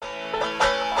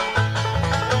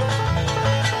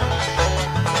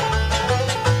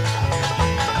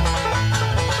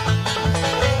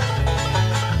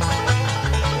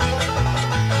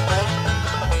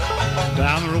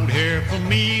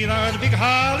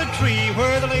tree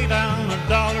where they lay down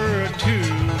 $1 or two,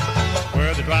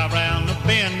 where they drive round the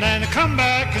bend and they come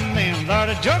back and then start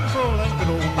a jug full of good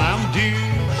old Mountain Dew.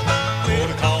 Oh,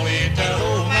 they call it that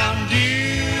old Mountain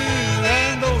Dew,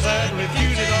 and those that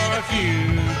refuse it are a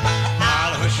few.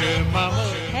 I'll hush your mama.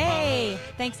 Hey,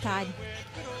 thanks, Todd.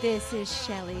 This is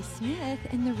Shelly Smith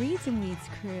and the Reeds and Weeds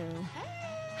crew.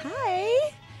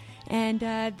 Hi. And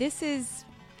this is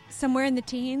Somewhere in the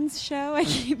Teens show. We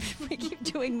keep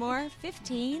doing more.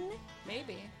 15?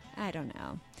 Maybe. I don't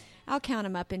know. I'll count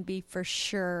them up and be for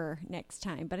sure next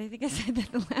time. But I think I said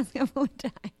that the last couple of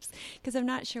times because I'm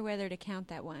not sure whether to count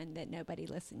that one that nobody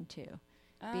listened to.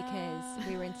 Because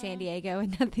we were in San Diego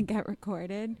and nothing got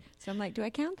recorded. So I'm like, do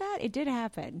I count that? It did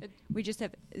happen. We just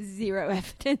have zero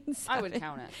evidence. I would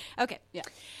count it. Okay. Yeah.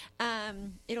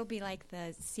 It'll be like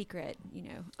the secret,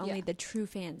 only the true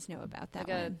fans know about that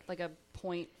one. Like a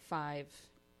 0.5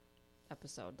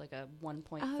 episode, like a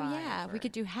 1.5. Oh, yeah. We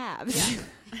could do halves.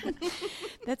 Yeah.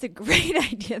 That's a great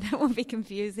idea. That won't be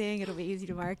confusing. It'll be easy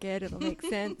to market. It'll make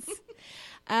sense.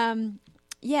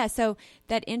 Yeah, so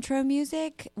that intro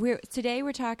music, today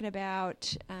we're talking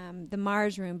about The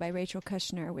Mars Room by Rachel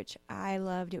Kushner, which I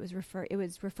loved. It was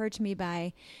referred to me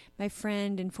by my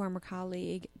friend and former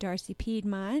colleague, Darcy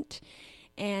Piedmont,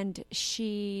 and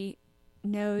she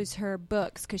knows her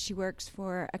books because she works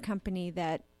for a company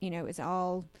that, is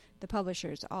all the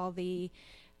publishers, all the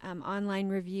online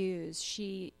reviews.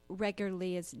 She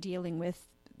regularly is dealing with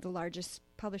the largest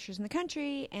publishers in the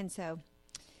country, and so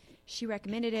she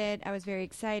recommended it. I was very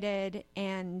excited.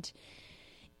 And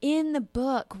in the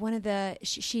book,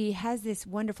 she has this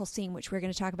wonderful scene, which we're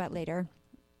going to talk about later,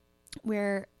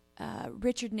 where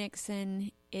Richard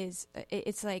Nixon it's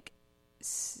like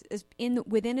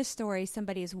within a story,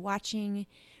 somebody is watching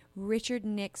Richard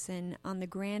Nixon on the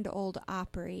Grand Ole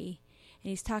Opry, and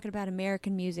he's talking about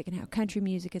American music and how country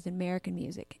music is American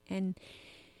music. And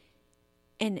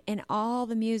all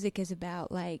the music is about,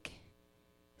 like,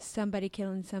 somebody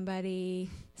killing somebody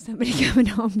coming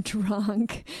home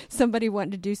drunk, somebody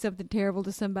wanting to do something terrible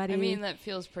to somebody. I mean, that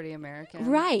feels pretty American.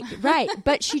 Right.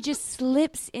 But she just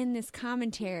slips in this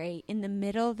commentary in the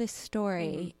middle of this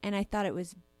story, and I thought it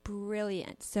was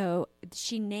brilliant. So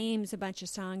she names a bunch of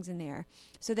songs in there.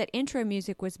 So that intro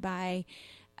music was by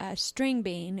String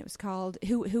Bean. It was called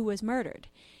Who Was Murdered.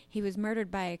 He was murdered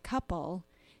by a couple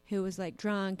who was like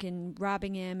drunk and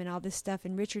robbing him and all this stuff.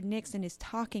 And Richard Nixon is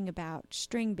talking about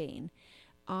String Bean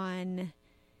on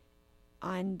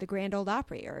the Grand Ole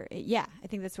Opry. I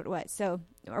think that's what it was. So,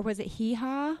 or was it Hee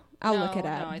Haw? I'll look it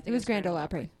up. No, I think it was Grand Ole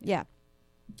Opry. Yeah.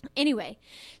 Anyway,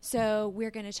 so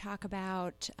we're going to talk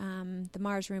about The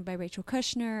Mars Room by Rachel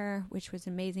Kushner, which was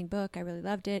an amazing book. I really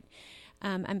loved it.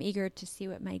 I'm eager to see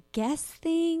what my guests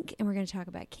think. And we're going to talk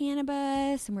about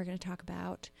cannabis, and we're going to talk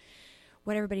about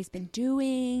what everybody's been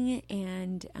doing,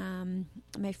 and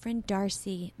my friend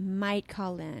Darcy might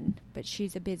call in, but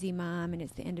she's a busy mom, and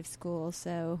it's the end of school,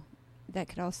 so that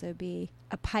could also be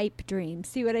a pipe dream.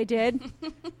 See what I did?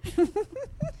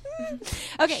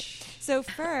 Okay, so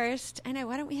first, I know,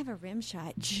 why don't we have a rim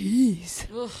shot? Jeez.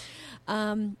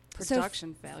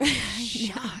 Production failure.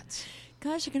 Shot.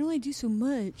 Gosh, I can only do so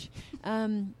much.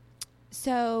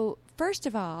 So, first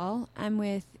of all, I'm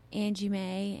with Angie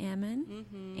Mae Ammon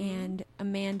and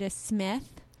Amanda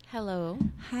Smith. Hello.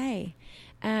 Hi.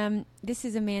 This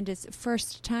is Amanda's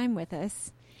first time with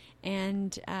us,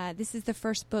 and this is the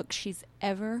first book she's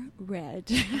ever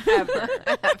read. Ever.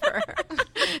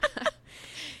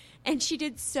 And she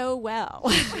did so well.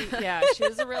 She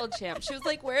was a real champ. She was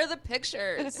like, where are the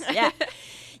pictures? Yeah.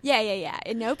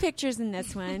 And no pictures in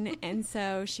this one. And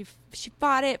so she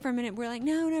fought it for a minute. We're like,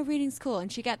 no, reading's cool.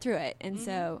 And she got through it. And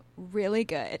so really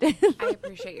good. I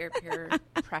appreciate your peer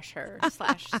pressure /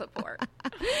 support.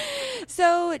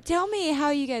 So tell me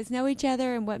how you guys know each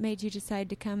other and what made you decide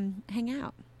to come hang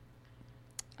out.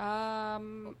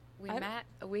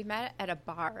 We met at a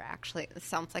bar, actually. It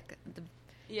sounds like the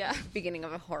beginning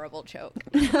of a horrible joke.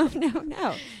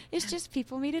 No. It's just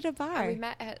people meet at a bar. We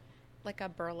met at like a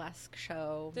burlesque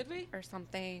show. Did we? Or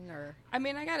something, or... I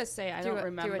mean, I gotta say, I don't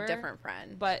remember. Through a different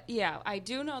friend. But yeah, I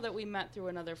do know that we met through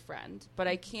another friend, but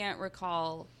I can't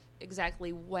recall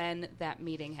exactly when that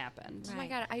meeting happened. Oh my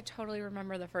God, I totally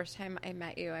remember the first time I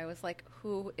met you. I was like,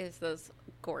 who is this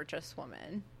gorgeous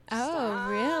woman? Oh,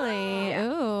 really?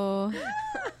 Oh.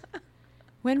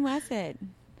 When was it?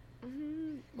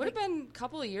 Would have been a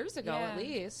couple of years ago at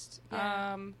least.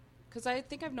 Yeah. Because I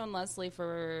think I've known Leslie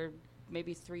for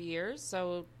maybe 3 years.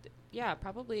 So, yeah,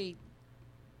 probably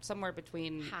somewhere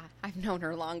between. I've known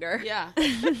her longer. Yeah.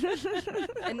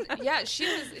 And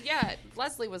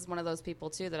Leslie was one of those people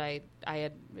too that I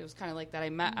had, it was kind of like that. I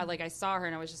met, I saw her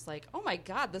and I was just like, oh my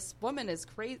God, this woman is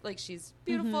crazy. Like, she's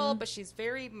beautiful, but she's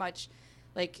very much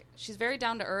like, she's very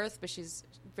down to earth, but she's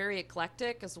very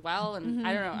eclectic as well. And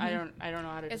I don't know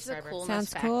how to describe her. It's a coolness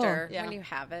Sounds factor. cool. Yeah. When you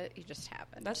have it, you just have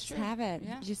it. That's true. Have it.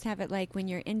 Yeah. You just have it like when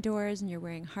you're indoors and you're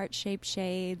wearing heart-shaped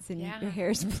shades and Yeah. your hair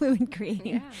is blue and green.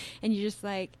 Yeah. And you're just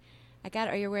like,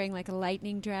 or you're wearing like a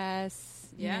lightning dress.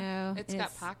 Yeah. You know, It's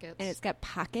got pockets. And it's got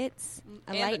pockets.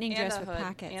 A And- lightning and dress a with hood.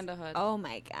 pockets. And a hood. Oh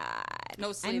my God. No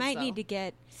I sleeves, might though. need to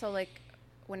get So, like,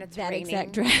 when it's that raining,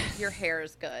 exact dress. your hair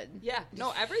is good. Yeah.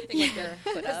 No, everything is good.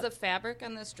 Put Because up. the fabric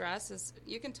on this dress is,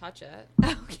 you can touch it.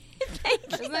 Okay, thank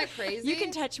you. Isn't that crazy? You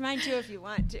can touch mine too if you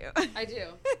want to. I do.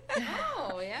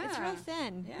 Oh, yeah. It's real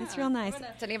thin. Yeah. It's real nice. I'm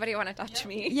gonna- Does anybody want to touch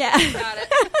me? Yeah, Got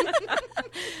it.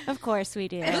 of course we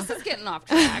do. This is getting off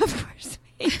track. Of course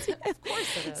we do. Of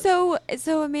course it is.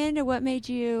 So Amanda, what made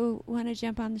you want to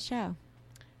jump on the show?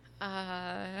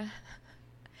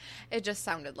 It just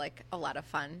sounded like a lot of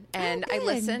fun, and I good.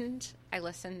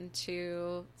 listened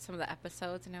to some of the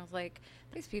episodes, and I was like,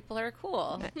 these people are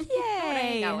cool. Yay! I want to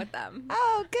hang out with them.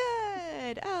 Oh,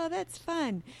 good. Oh, that's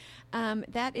fun.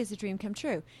 That is a dream come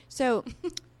true. So,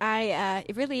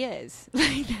 it really is.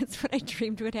 Like, that's what I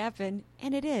dreamed would happen,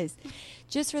 and it is.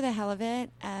 Just for the hell of it,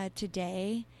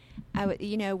 today,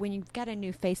 when you've got a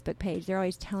new Facebook page, they're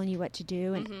always telling you what to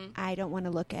do, and I don't want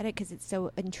to look at it because it's so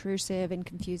intrusive and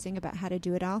confusing about how to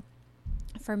do it all,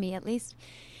 for me at least.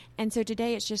 And so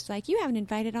today it's just like, you haven't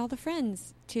invited all the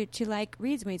friends to like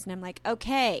Reads Weeds, and I'm like,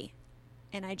 okay.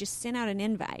 And I just sent out an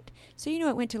invite. So,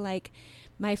 it went to like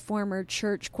my former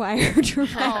church choir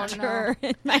director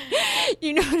and my,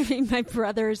 my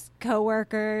brother's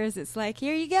coworkers. It's like,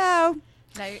 here you go.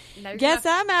 Now Guess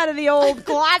I'm out of the old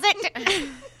closet.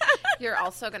 you're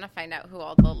also going to find out who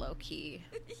all the low-key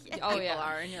people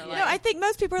are in your life. No, I think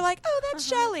most people are like, oh, that's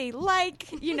Shelley. Like,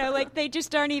 like they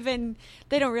just aren't even,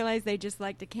 they don't realize they just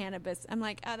like the cannabis. I'm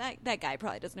like, oh, that guy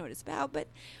probably doesn't know what it's about, but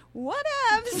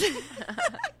whatevs.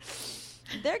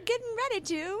 They're getting ready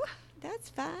to. That's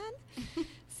fine.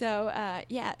 So,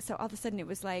 so all of a sudden it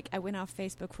was like, I went off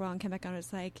Facebook for a while and came back on. It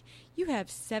was like, you have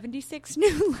 76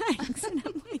 new likes. And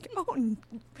I'm like, oh,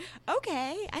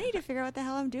 okay. I need to figure out what the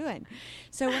hell I'm doing.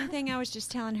 So one thing I was just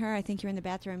telling her, I think you're in the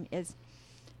bathroom, is,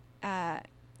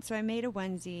 so I made a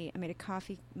onesie, I made a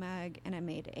coffee mug, and I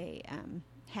made a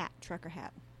hat, trucker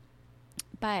hat.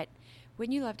 But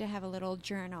wouldn't you love to have a little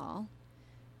journal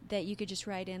that you could just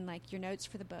write in, like, your notes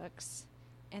for the books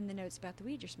and the notes about the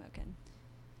weed you're smoking?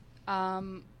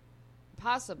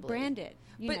 Possibly Branded,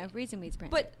 Reads and Weeds branded.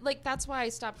 But like, that's why I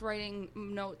stopped writing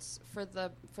notes for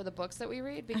the books that we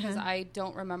read, because I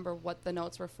don't remember what the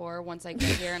notes were for once I get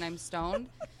here and I'm stoned.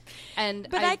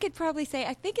 But I could probably say,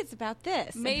 I think it's about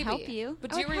this. Maybe and help you.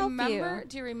 But I do you would help remember? you.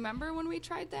 Do you remember when we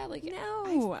tried that? Like,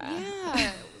 No. yeah,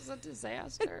 it was a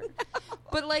disaster.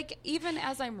 But like, even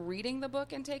as I'm reading the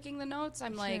book and taking the notes,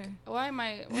 I'm like, what am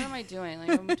I doing?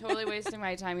 Like, I'm totally wasting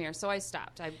my time here. So I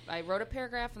stopped. I wrote a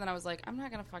paragraph, and then I was like, I'm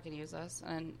not gonna fucking use this.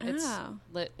 And it's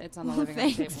lit. It's on the living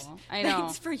room table. I know.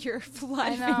 Thanks for your flood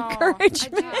I of know.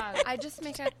 encouragement. I just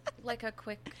make a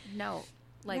quick note,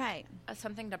 like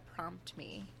something to prompt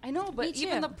me. I know, but Me too.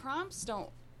 even the prompts don't.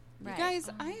 Right. You guys,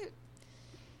 I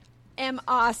am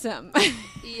awesome.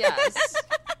 yes.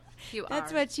 You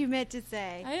That's are. what you meant to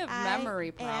say. I have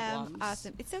memory problems. Am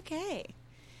awesome. It's okay.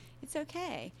 It's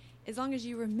okay. As long as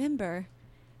you remember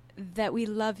that we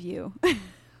love you.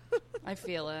 I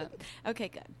feel it. Okay,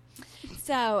 good.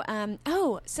 So,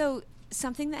 so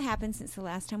something that happened since the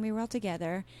last time we were all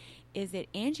together is that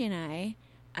Angie and I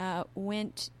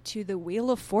went to the Wheel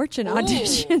of Fortune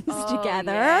auditions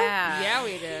together. Yeah,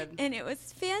 we did. And it was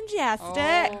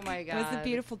fantastic. Oh, my It was a God.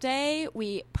 beautiful day.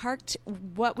 We parked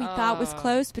what we thought was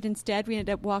close, but instead we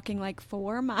ended up walking like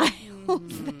 4 miles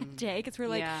that day, because we're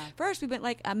like, first we went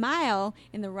like a mile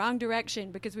in the wrong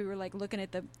direction because we were like looking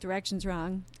at the directions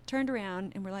wrong, turned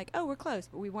around, and we're like, oh, we're close,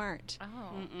 but we weren't.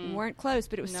 We weren't close,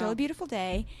 but it was still a beautiful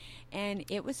day, and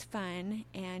it was fun,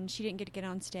 and she didn't get to get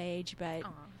on stage, but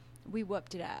we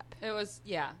whooped it up. It was,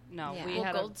 we Well,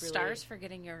 had gold a really, stars for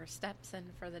getting your steps in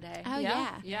for the day. Oh,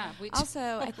 Yeah.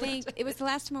 Also, I think it was the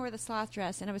last time I wore the sloth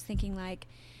dress, and I was thinking, like,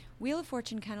 Wheel of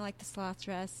Fortune, kind of like the sloth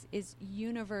dress, is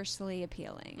universally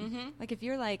appealing. Like, if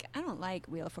you're like, I don't like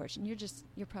Wheel of Fortune, you're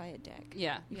probably a dick.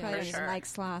 Yeah. You probably don't even like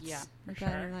sloths. Yeah, you for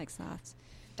probably sure. don't like sloths.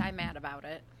 Die mad about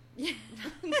it.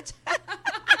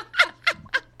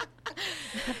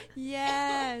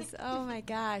 Yes. Oh my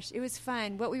gosh, it was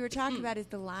fun. What we were talking about is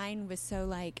the line was so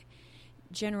like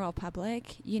general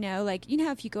public, like,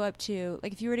 how if you go up to,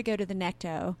 like, if you were to go to the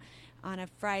Necto on a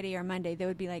Friday or Monday, there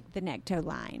would be like the Necto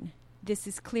line. This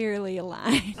is clearly a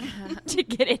line to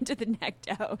get into the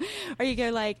Necto. Or you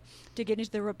go, like, to get into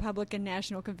the Republican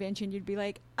National Convention, you'd be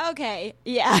like, okay,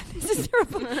 yeah, this is the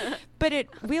Republican. But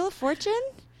at Wheel of Fortune,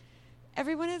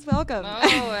 everyone is welcome.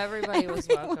 Oh, everybody was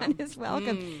welcome. Everyone is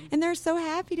welcome. And they're so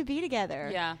happy to be together.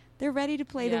 Yeah. They're ready to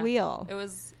play the wheel. It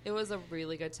was a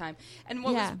really good time. And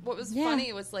what was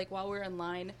funny was, like, while we were in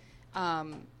line,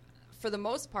 for the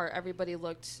most part, everybody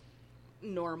looked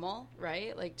normal,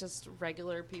 right? Like, just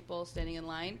regular people standing in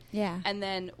line. Yeah. And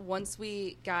then once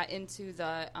we got into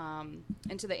the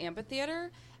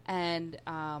amphitheater, and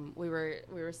we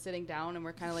were sitting down and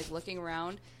we're kind of like looking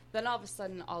around, then all of a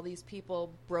sudden all these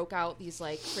people broke out these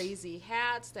like crazy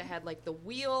hats that had like the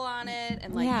wheel on it,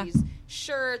 and like these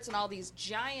shirts and all these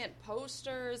giant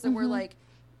posters, and we're like,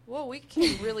 whoa, we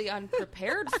came really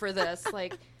unprepared for this.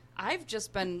 Like, I've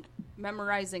just been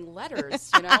memorizing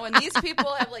letters, and these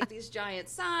people have like these giant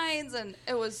signs, and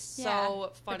it was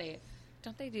so funny.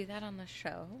 Don't they do that on the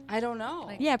show? I don't know.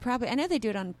 Yeah, probably. I know they do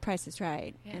it on Price is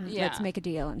Right and Let's Make a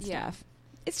Deal and stuff.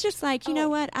 It's just like, you know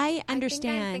what? I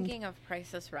understand. I think I'm thinking of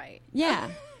Price is Right. Yeah.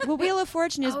 Well, Wheel of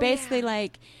Fortune is basically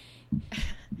like,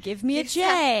 give me a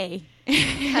J.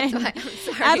 That's why I'm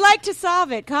sorry. I'd like to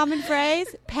solve it. Common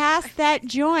phrase, pass that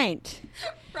joint.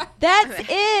 That's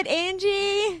it,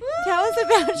 Angie. Tell us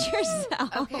about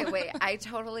yourself. Okay, wait. I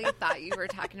totally thought you were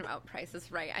talking about Price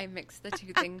is Right. I mixed the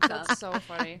two things up. That's so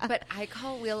funny. But I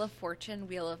call Wheel of Fortune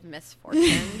Wheel of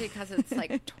Misfortune because it's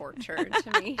like torture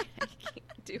to me. I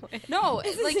can't do it. No,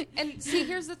 like, and see,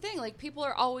 here's the thing. Like, people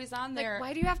are always on there. Like,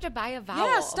 why do you have to buy a vowel?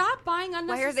 Yeah, stop buying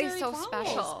unnecessary Why are they so vowels.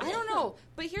 special? I don't know.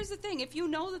 But here's the thing. If you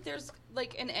know that there's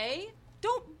like an A,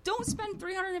 don't spend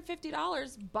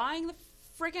 $350 buying the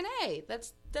friggin' A.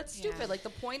 That's stupid. Like,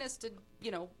 the point is to,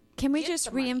 Can we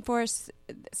just reinforce?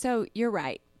 So you're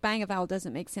right. Buying a vowel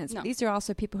doesn't make sense. No. But these are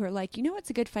also people who are like, what's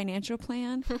a good financial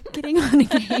plan? Getting on a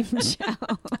game show.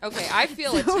 Okay, I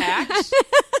feel attacked.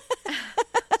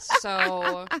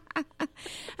 So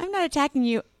I'm not attacking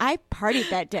you. I partied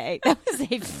that day. That was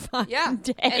a fun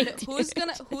day. And dude.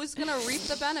 who's gonna reap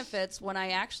the benefits when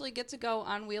I actually get to go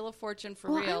on Wheel of Fortune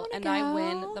for real and go. I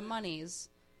win the monies?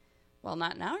 Well,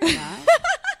 not now. You're not.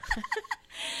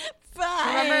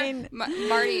 Fine. Remember,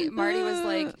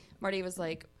 Marty was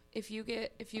like, if you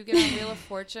get on Wheel of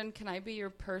Fortune, can I be your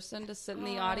person to sit in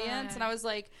the audience? And I was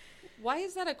like, why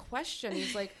is that a question?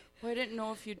 He's like, well, I didn't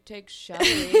know if you'd take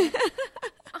Shelly.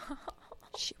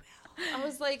 She will. I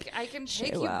was like, I can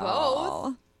take you will.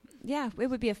 both. Yeah, it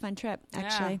would be a fun trip,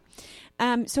 actually.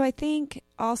 So I think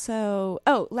also,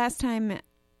 last time,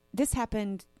 this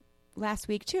happened last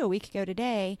week too, a week ago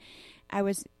today, I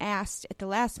was asked at the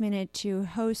last minute to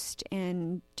host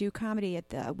and do comedy at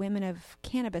the Women of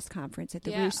Cannabis conference at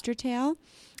the Rooster Tail.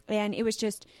 And it was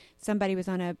just, somebody was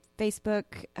on a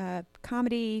Facebook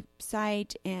comedy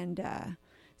site and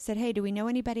said, hey, do we know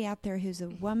anybody out there who's a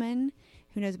woman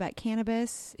who knows about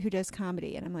cannabis, who does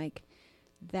comedy? And I'm like,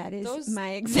 that is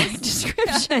my exact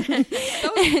description.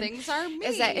 Those things are me.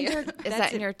 Is that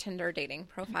in your Tinder dating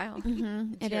profile?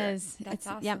 Mm-hmm. It is. That's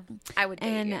awesome. Yep. I would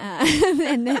date you.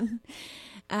 And then,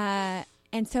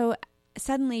 and so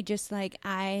suddenly, just like,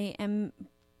 I am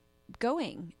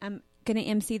going. I'm going to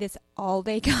MC this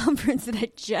all-day conference that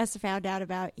I just found out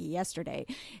about yesterday.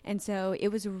 And so it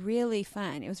was really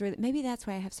fun. It was really, maybe that's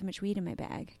why I have so much weed in my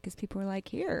bag, because people were like,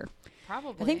 here.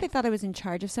 Probably. I think they thought I was in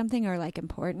charge of something or like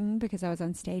important because I was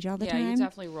on stage all the time. Yeah, you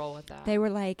definitely roll with that. They were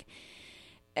like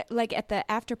at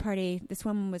the after party, this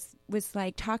woman was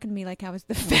like talking to me like I was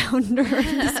the founder of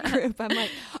this group. I'm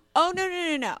like, oh,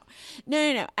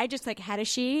 no. I just like had a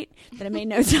sheet that I made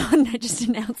notes on. And I just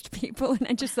announced people and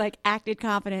I just like acted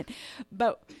confident.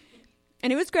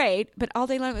 And it was great, but all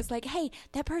day long it was like, hey,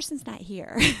 that person's not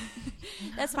here.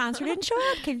 That sponsor didn't show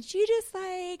up. Could you just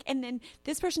like, and then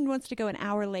this person wants to go an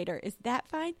hour later. Is that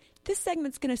fine? This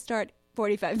segment's going to start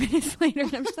 45 minutes later.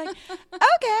 And I'm just like,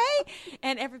 okay.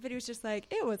 And everybody was just like,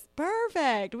 it was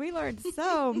perfect. We learned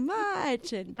so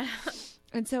much.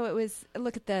 And so it was,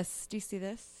 look at this. Do you see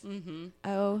this? Mm-hmm.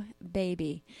 Oh,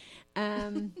 baby.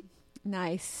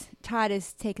 Nice. Todd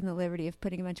has taken the liberty of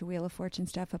putting a bunch of Wheel of Fortune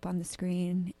stuff up on the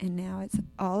screen, and now it's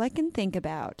all I can think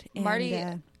about. And, Marty,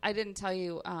 I didn't tell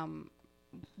you.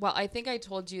 Well, I think I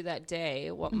told you that day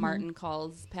what Martin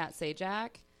calls Pat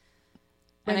Sajak.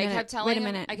 And I kept telling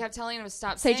him to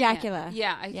stop saying Sajacula. it.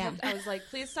 Yeah, I was like,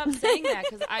 please stop saying that,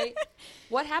 because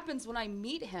what happens when I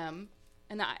meet him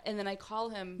and then I call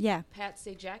him Pat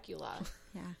Sajacula?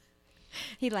 Yeah.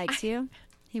 He likes you.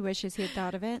 He wishes he had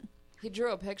thought of it. He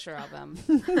drew a picture of him.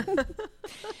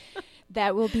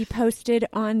 That will be posted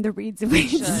on the Reads and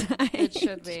Weeds site. It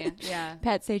should be. Yeah.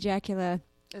 Pat say Jacula.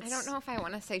 I don't know if I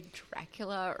want to say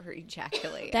Dracula or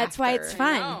ejaculate. That's why it's I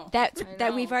fun. know. That I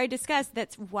know. we've already discussed.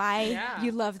 That's why Yeah.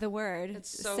 you love the word.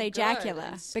 It's so say good Jacula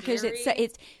and because scary.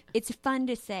 it's fun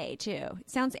to say too. It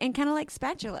sounds and kind of like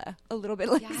spatula, a little bit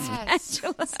like Yes.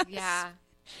 spatula. Yeah.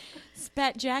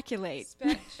 Spat jaculate.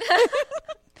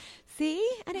 See,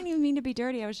 I didn't even mean to be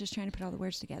dirty. I was just trying to put all the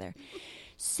words together.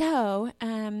 So,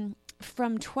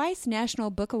 from twice National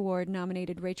Book Award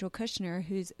nominated Rachel Kushner,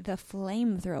 whose The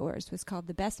Flamethrowers was called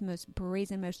the best, most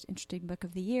brazen, most interesting book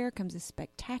of the year, comes a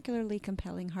spectacularly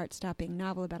compelling, heart-stopping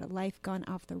novel about a life gone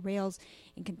off the rails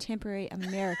in contemporary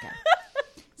America.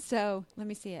 So, let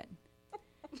me see it.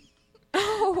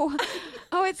 Oh,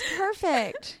 it's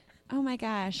perfect. Oh my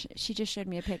gosh. She just showed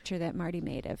me a picture that Marty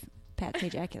made of Pat Say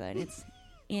Dracula, and it's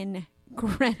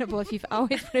incredible. If you've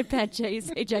always wanted Pat Say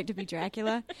Jack to be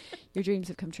Dracula, your dreams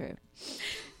have come true.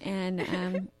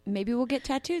 And maybe we'll get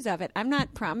tattoos of it. I'm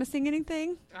not promising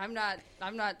anything. I'm not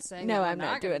saying. No, that we're I'm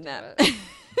not doing gonna that. do it.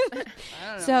 I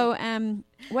don't know. So,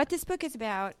 what this book is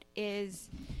about is,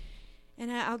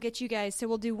 and I'll get you guys. So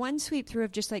we'll do one sweep through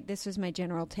of just like this was my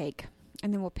general take,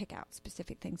 and then we'll pick out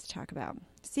specific things to talk about.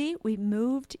 See, we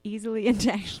moved easily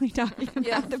into actually talking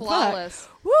about the flawless.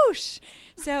 book. Whoosh!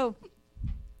 So,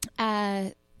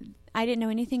 I didn't know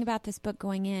anything about this book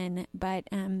going in, but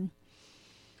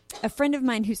a friend of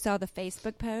mine who saw the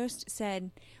Facebook post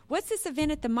said, "What's this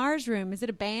event at the Mars Room? Is it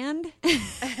a band?"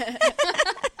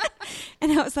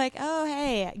 And I was like, oh,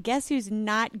 hey, guess who's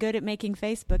not good at making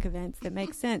Facebook events that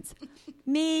make sense?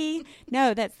 Me.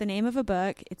 No, that's the name of a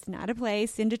book. It's not a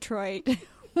place in Detroit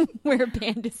where a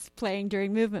band is playing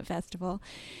during Movement Festival.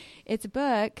 It's a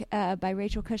book by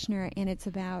Rachel Kushner, and it's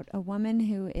about a woman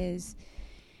who is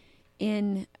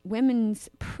in women's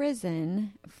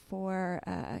prison for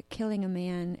killing a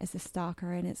man as a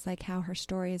stalker, and it's like how her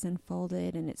story is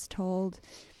unfolded, and it's told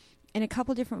in a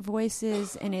couple different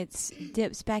voices, and it's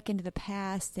dips back into the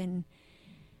past, and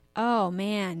oh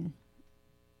man,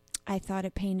 I thought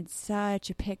it painted such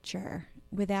a picture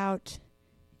without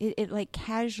it like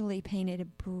casually painted a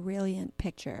brilliant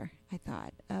picture, I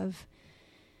thought, of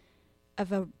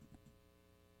a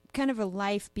kind of a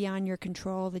life beyond your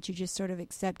control that you just sort of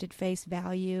accept at face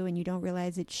value, and you don't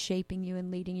realize it's shaping you and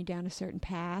leading you down a certain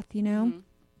path, you know? Mm-hmm.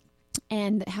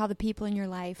 And how the people in your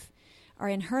life or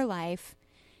in her life,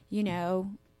 you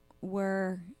know,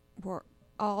 were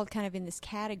all kind of in this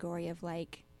category of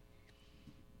like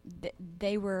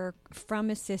they were from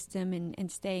a system and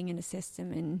staying in a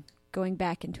system and going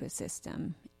back into a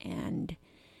system, and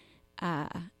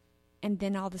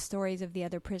then all the stories of the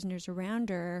other prisoners around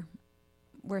her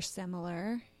were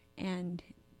similar, and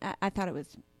I thought it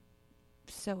was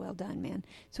so well done, man.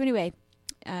 So anyway,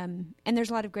 and there's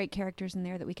a lot of great characters in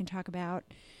there that we can talk about,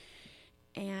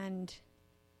 and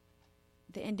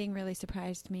the ending really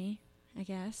surprised me, I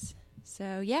guess.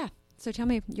 So yeah, so tell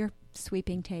me your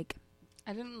sweeping take.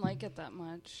 I didn't like it that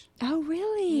much. Oh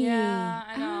really? Yeah,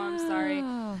 I know. I'm sorry.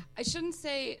 Oh. I shouldn't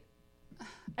say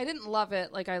I didn't love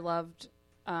it like I loved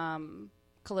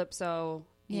Calypso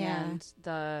Yeah. and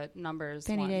the Numbers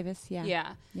Penny one. Davis,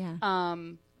 yeah.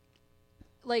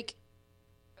 Like,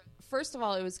 first of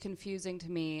all, it was confusing to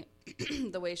me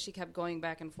the way she kept going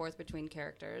back and forth between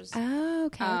characters. Oh,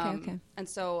 okay. And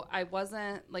so I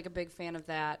wasn't like a big fan of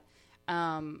that.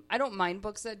 I don't mind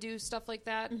books that do stuff like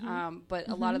that, but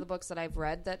a lot of the books that I've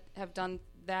read that have done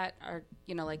that are,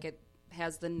 you know, like it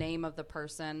has the name of the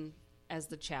person as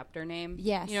the chapter name.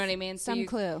 Yes. You know what I mean? Some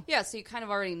clue. Yeah, so you kind of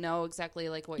already know exactly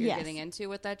like what you're Yes. getting into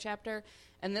with that chapter.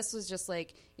 And this was just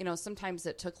like, you know, sometimes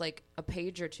it took like a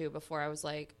page or two before I was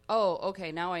like, oh,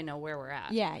 okay, now I know where we're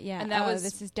at. Yeah. And that was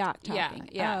this is Doc talking.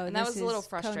 Yeah. Oh, And that this was a little is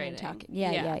Conan frustrating. talking.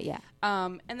 Yeah.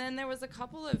 And then there was a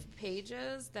couple of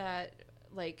pages that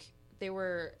like they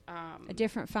were A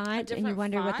different font, and you different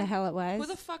wondered what the font? hell it was. Who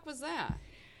the fuck was that?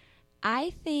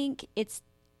 I think it's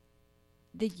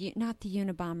not the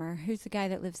Unabomber. Who's the guy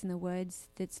that lives in the woods?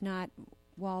 That's not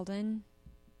Walden.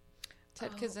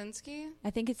 Ted Kaczynski?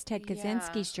 I think it's Ted Yeah.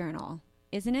 Kaczynski's journal,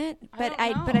 isn't it? I But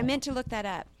don't but I know. meant to look that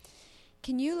up.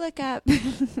 Can you look up?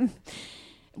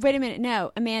 Wait a minute.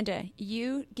 No, Amanda,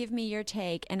 you give me your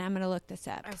take, and I'm going to look this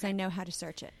up because I Okay. know how to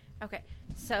search it. Okay,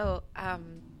 so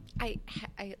I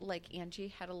like Angie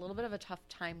had a little bit of a tough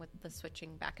time with the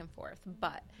switching back and forth,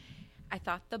 but I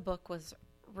thought the book was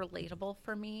relatable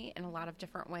for me in a lot of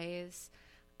different ways.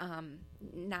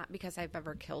 Not because I've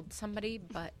ever killed somebody,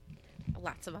 but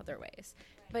lots of other ways.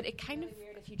 But it kind of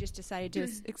Weird if you just decided to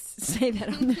say that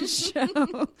on the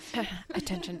show.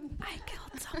 attention. I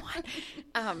killed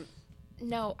someone.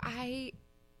 No,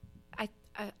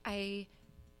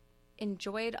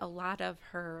 enjoyed a lot of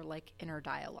her like inner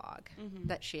dialogue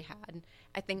that she had.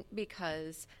 I think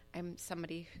because I'm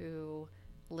somebody who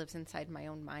lives inside my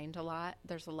own mind a lot,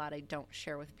 there's a lot I don't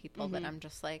share with people that I'm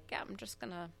just like, yeah, I'm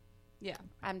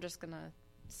just gonna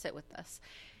sit with this.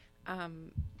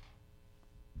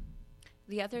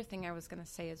 The other thing I was gonna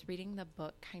say is reading the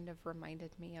book kind of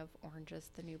reminded me of Orange is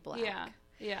the New Black.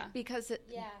 Yeah. Because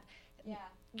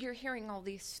you're hearing all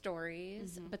these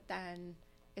stories, but then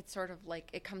it's sort of like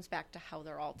it comes back to how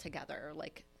they're all together,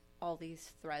 like all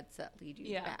these threads that lead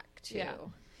you back to. Yeah.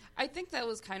 I think that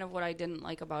was kind of what I didn't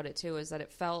like about it, too, is that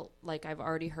it felt like I've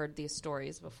already heard these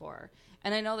stories before.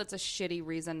 And I know that's a shitty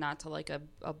reason not to like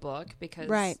a book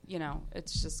because, you know,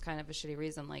 it's just kind of a shitty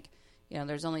reason. Like, you know,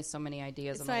 there's only so many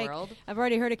ideas in the world. I've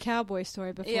already heard a cowboy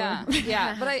story before.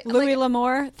 Yeah. But Louis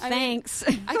L'Amour, thanks.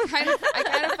 I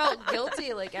kind of felt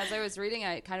guilty. Like, as I was reading,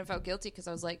 I kind of felt guilty because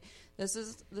I was like, this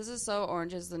is so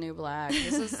Orange is the New Black.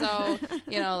 This is so,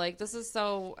 you know, like, this is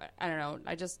so, I don't know.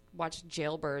 I just watched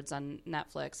Jailbirds on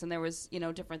Netflix, and there was, you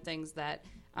know, different things that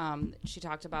she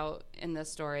talked about in this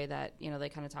story that, you know, they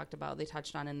kind of they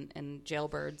touched on in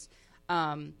Jailbirds.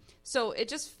 So it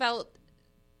just felt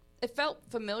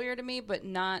familiar to me, but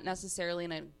not necessarily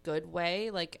in a good way.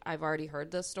 Like, I've already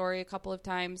heard this story a couple of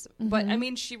times. But, I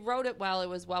mean, she wrote it well. It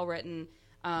was well written.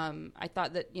 I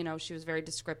thought that, you know, she was very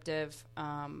descriptive.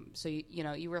 So, you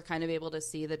know, you were kind of able to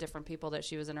see the different people that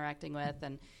she was interacting with.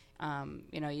 And,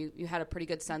 you know, you had a pretty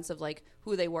good sense of, like,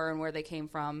 who they were and where they came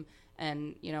from.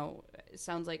 And, you know, it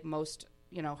sounds like most,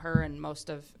 you know, her and most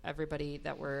of everybody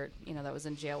that were, you know, that was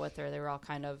in jail with her, they were all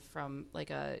kind of from like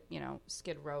a, you know,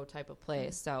 Skid Row type of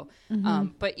place. So,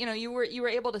 but, you know, you were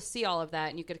able to see all of that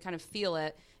and you could kind of feel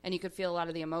it and you could feel a lot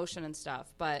of the emotion and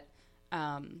stuff. But,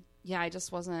 yeah, I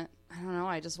just wasn't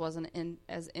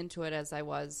as into it as I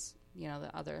was, you know,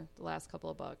 the last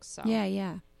couple of books. So.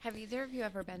 Yeah. Have either of you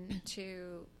ever been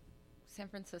to San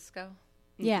Francisco?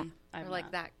 Yeah. Or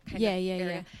like that kind of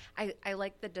area. I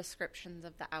like the descriptions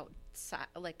of the outside,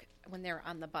 like when they were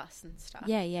on the bus and stuff.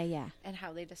 Yeah. And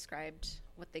how they described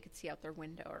what they could see out their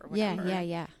window or whatever.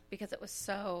 Yeah. Because it was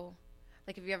so,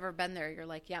 like, if you've ever been there, you're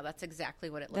like, yeah, that's exactly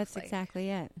what it looks like. That's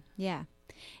exactly it. Yeah.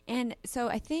 And so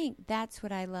I think that's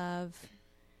what I love.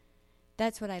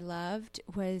 That's what I loved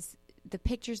was the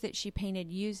pictures that she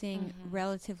painted using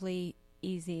relatively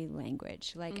easy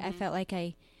language. Like, I felt like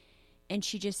and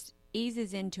she just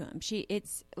eases into them.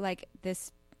 It's like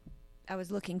this, I was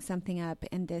looking something up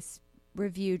and this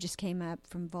review just came up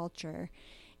from Vulture.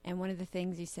 And one of the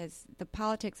things he says, the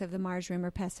politics of the Mars Rim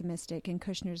are pessimistic and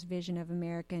Kushner's vision of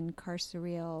American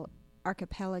carceral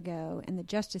archipelago and the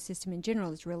justice system in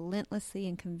general is relentlessly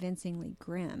and convincingly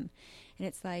grim. And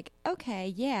it's like,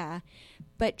 okay, yeah,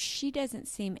 but she doesn't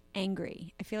seem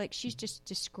angry. I feel like she's just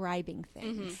describing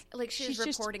things. Like she's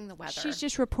reporting the weather. She's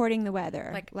just reporting the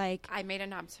weather. Like I made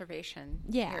an observation.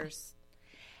 Yeah.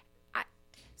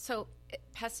 So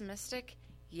pessimistic,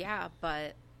 yeah,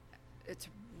 but it's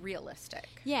realistic.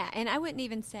 Yeah, and I wouldn't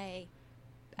even say,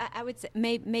 I would say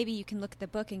maybe you can look at the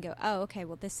book and go, oh, okay,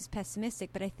 well, this is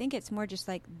pessimistic, but I think it's more just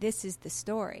like, this is the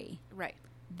story. Right.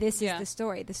 This is the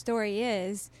story. The story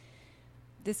is,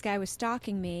 this guy was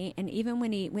stalking me, and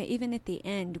even at the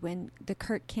end, when the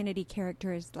Kirk Kennedy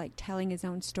character is like telling his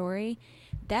own story,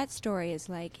 that story is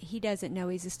like, he doesn't know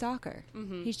he's a stalker.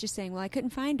 He's just saying, well, I couldn't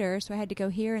find her, so I had to go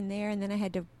here and there, and then I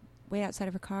had to wait outside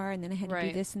of her car, and then I had to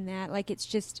do this and that. Like, it's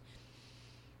just...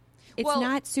 It's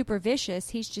not super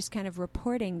vicious. He's just kind of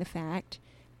reporting the fact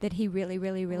that he really,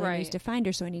 really, really needs to find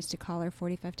her, so he needs to call her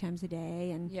 45 times a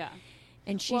day.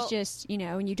 And she's just, you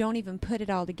know, and you don't even put it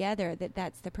all together that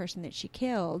that's the person that she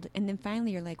killed. And then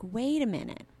finally you're like, wait a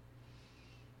minute.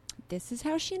 This is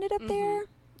how she ended up there?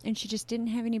 And she just didn't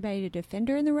have anybody to defend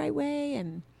her in the right way?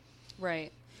 And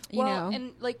you know.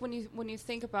 And like when you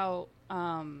think about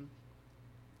the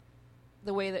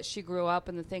way that she grew up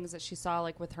and the things that she saw,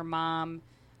 like with her mom,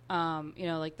 you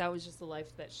know, like that was just the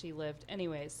life that she lived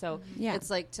anyways. So it's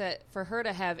like for her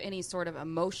to have any sort of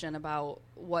emotion about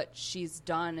what she's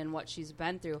done and what she's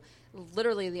been through,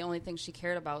 literally the only thing she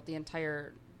cared about the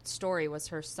entire story was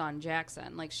her son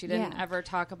Jackson. Like she didn't ever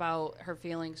talk about her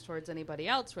feelings towards anybody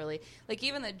else really. Like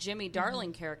even the Jimmy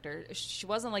Darling character, she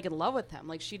wasn't like in love with him.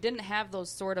 Like she didn't have those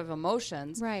sort of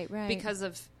emotions because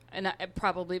of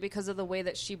probably because of the way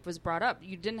that she was brought up.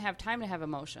 You didn't have time to have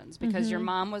emotions because your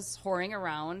mom was whoring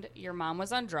around. Your mom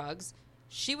was on drugs.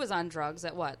 She was on drugs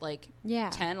at what, like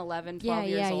 10, 11, 12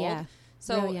 years old? Yeah.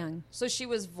 So, real young. So she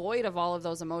was void of all of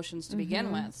those emotions to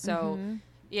begin with. So,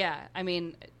 I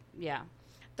mean,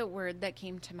 The word that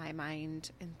came to my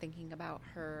mind in thinking about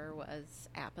her was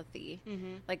apathy.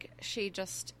 Like she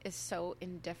just is so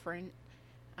indifferent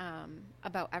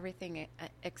about everything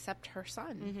except her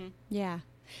son. Yeah.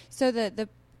 So the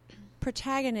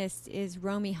protagonist is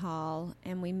Romy Hall,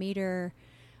 and we meet her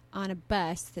on a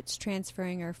bus that's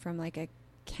transferring her from like a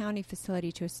county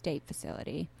facility to a state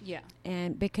facility. Yeah.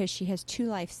 And because she has 2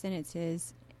 life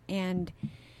sentences, and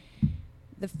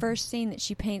the first scene that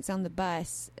she paints on the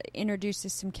bus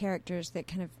introduces some characters that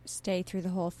kind of stay through the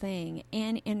whole thing,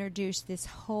 and introduce this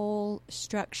whole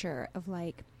structure of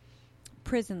like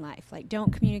prison life. Like,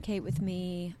 don't communicate with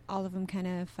me. All of them kind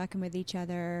of fucking with each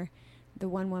other. The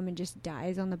one woman just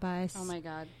dies on the bus. Oh my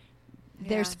God.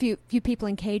 There's few people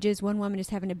in cages. One woman is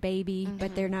having a baby,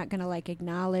 but they're not going to like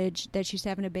acknowledge that she's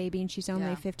having a baby, and she's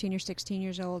only 15 or 16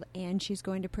 years old, and she's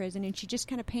going to prison. And she just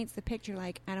kind of paints the picture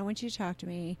like, I don't want you to talk to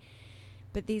me,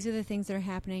 but these are the things that are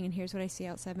happening, and here's what I see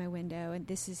outside my window. And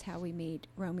this is how we meet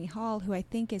Romy Hall, who I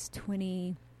think is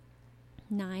 29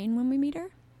 when we meet her.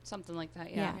 Something like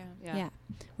that. Yeah. Yeah.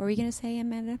 What were you going to say,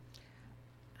 Amanda?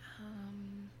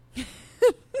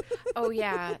 Oh,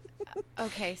 yeah.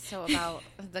 Okay, so about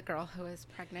the girl who is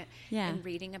pregnant and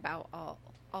reading about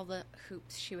all the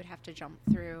hoops she would have to jump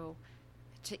through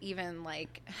to even,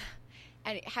 like,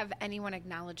 and have anyone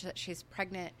acknowledge that she's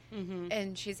pregnant,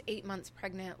 and she's 8 months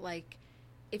pregnant. Like,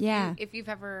 if you've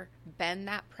ever been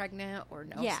that pregnant or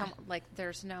know someone, like,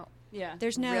 there's no... Yeah.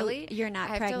 There's no... Really? You're not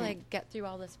I pregnant. have to, like, get through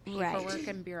all this paperwork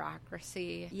and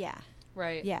bureaucracy. Yeah.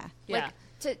 Right. Yeah. Like,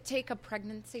 to take a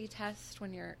pregnancy test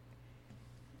when you're...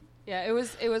 Yeah, it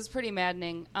was pretty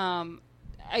maddening.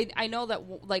 I know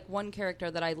that like one character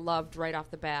that I loved right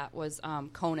off the bat was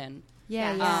Conan.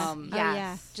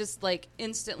 Yeah. Just like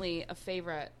instantly a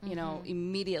favorite, you know,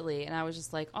 immediately, and I was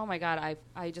just like, oh my God,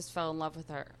 I just fell in love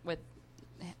with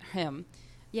him.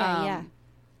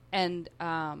 And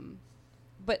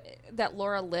but that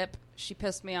Laura Lipp, she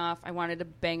pissed me off. I wanted to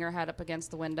bang her head up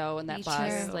against the window in that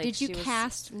bus. Like, did you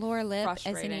cast Laura Lipp as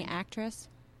any frustrating. actress?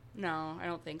 No, I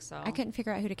don't think so. I couldn't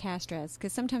figure out who to cast her as,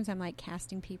 because sometimes I'm like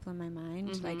casting people in my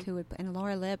mind, like who would. And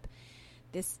Laura Lipp,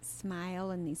 this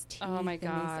smile and these teeth, oh my and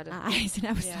God, these eyes, and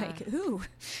I was like, ooh,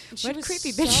 what what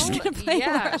creepy bitch is gonna play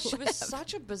Laura she was Lipp?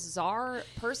 such a bizarre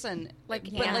person, Like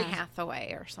but Anne like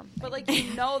Hathaway or something. But like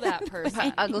you know that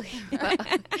person, ugly.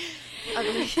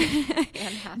 Ugly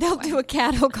Anne Hathaway. They'll do a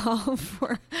cattle call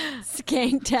for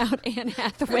skanked out Anne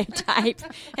Hathaway type,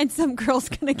 and some girl's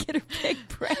gonna get her big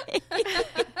break.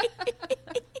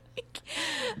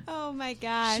 Oh my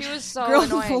gosh. She was so Girls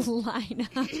annoying. will line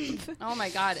up. Oh my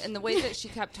God. And the way that she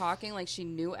kept talking, like she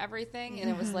knew everything. And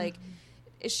it was like,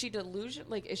 is she delusional?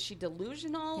 Like, is she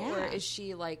delusional? Yeah. Or is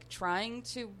she like trying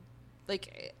to,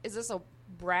 like, is this a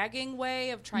bragging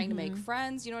way of trying to make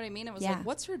friends? You know what I mean? It was like,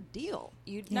 what's her deal?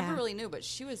 You never really knew, but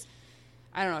she was,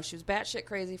 I don't know, she was batshit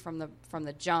crazy from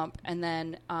the jump. And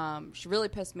then she really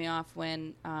pissed me off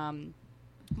when,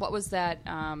 what was that,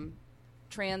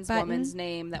 trans woman's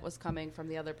name that was coming from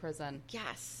the other prison?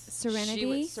 Yes.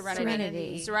 Serenity?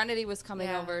 Serenity was coming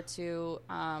over to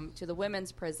the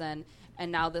women's prison, and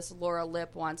now this Laura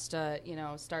Lipp wants to, you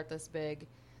know, start this big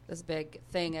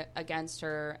thing against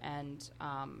her, and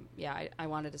I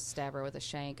wanted to stab her with a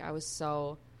shank.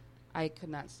 I could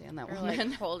not stand that woman.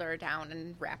 Like hold her down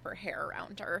and wrap her hair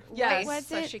around her. Yes. Was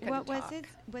so it? she couldn't What was talk. it?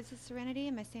 Was it Serenity?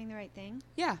 Am I saying the right thing?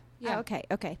 Yeah. Oh, okay.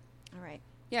 All right.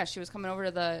 Yeah, she was coming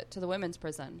over to the women's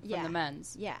prison from the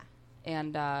men's. Yeah.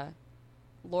 And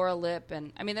Laura Lipp,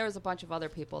 and I mean there was a bunch of other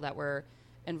people that were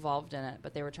involved in it,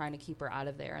 but they were trying to keep her out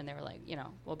of there, and they were like, you know,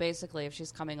 well, basically if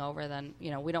she's coming over, then,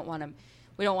 you know, we don't want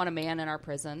a man in our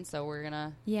prison, so we're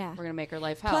gonna make her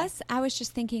life hell. Plus, I was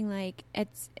just thinking, like,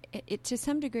 it to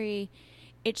some degree,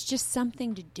 it's just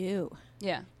something to do.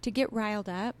 Yeah. To get riled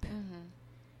up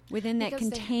within that Because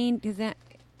contained, because that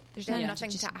there's They have nothing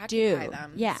nothing to to just occupy do.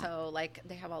 them. Yeah. So, like,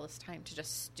 they have all this time to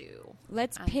just stew.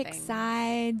 Let's on pick things.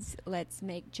 sides. Let's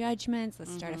make judgments.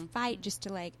 Let's start a fight just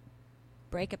to, like,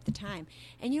 break up the time.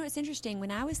 And, you know, it's interesting.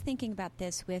 When I was thinking about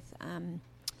this with...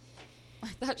 I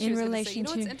thought she in was gonna relation say, you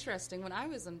know what's to- interesting? When I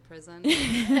was in prison...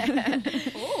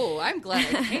 oh, I'm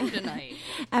glad I came tonight.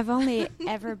 I've only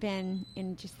ever been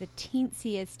in just the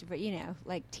teensiest, you know,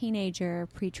 like teenager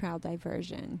pretrial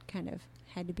diversion, kind of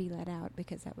had to be let out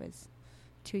because I was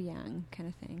too young, kind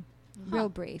of thing. Real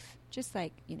brief, just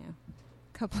like, you know,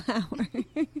 a couple hours.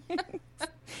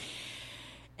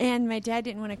 And my dad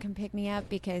didn't want to come pick me up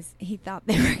because he thought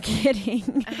they were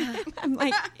kidding. I'm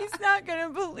like, he's not going to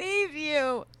believe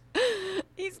you.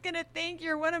 He's going to think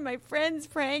you're one of my friends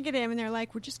pranking him. And they're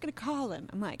like, we're just going to call him.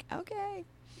 I'm like, okay.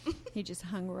 He just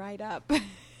hung right up.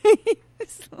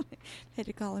 Had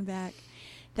to call him back.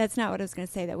 That's not what I was going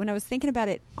to say, though. When I was thinking about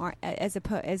it as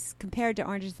compared to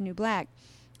Orange is the New Black,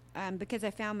 because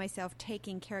I found myself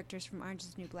taking characters from Orange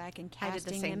is the New Black and I did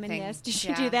the casting same them thing. in this. Did Yeah.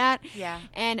 you do that? Yeah.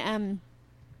 And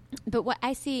but what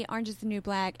I see Orange is the New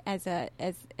Black as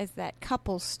that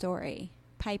couple story,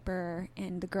 Piper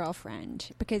and the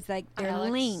girlfriend, because like they're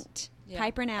Alex. linked. Yeah.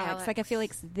 Piper and Alex. Like I feel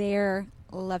like it's their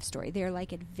love story, their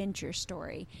like adventure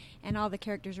story, and all the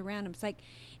characters around them.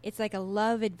 It's like a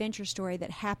love adventure story that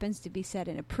happens to be set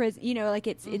in a prison. You know, like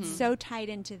it's so tied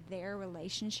into their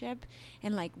relationship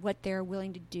and like what they're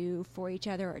willing to do for each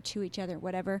other or to each other,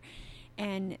 whatever.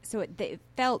 And so it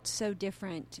felt so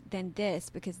different than this,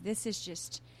 because this is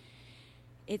just,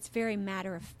 it's very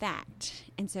matter of fact.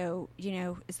 And so, you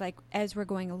know, it's like as we're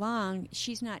going along,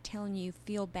 she's not telling you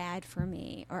feel bad for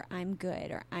me or I'm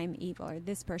good or I'm evil or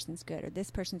this person's good or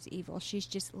this person's evil. She's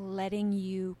just letting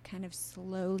you kind of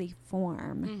slowly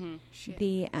form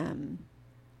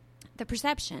the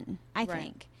perception, I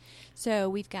think. So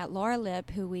we've got Laura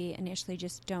Lipp, who we initially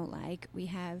just don't like. We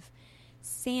have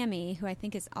Sammy, who I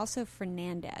think is also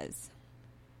Fernandez.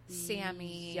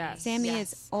 Sammy. Yes. Sammy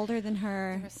is older than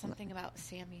her. There was something about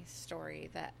Sammy's story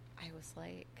that I was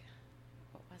like,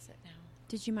 what was it now?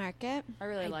 Did you mark it? I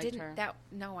really liked her.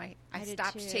 I I did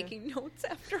stopped too. taking notes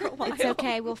after a while. It's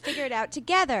okay. We'll figure it out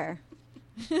together.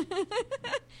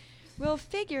 We'll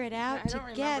figure it out I don't remember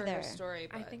together. her story,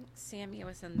 but I think Sammy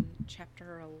was in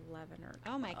chapter 11 or 12.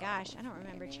 Oh my gosh, I don't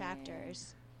remember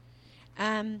chapters.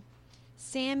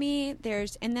 Sammy,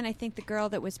 and then I think the girl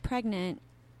that was pregnant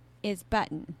is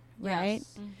Button, right?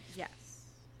 Yes. Yes.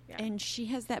 Yeah. And she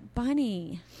has that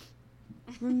bunny.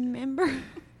 Remember?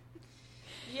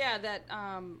 Yeah, that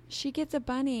She gets a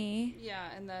bunny. yeah,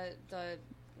 and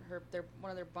one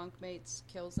of their bunkmates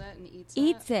kills it and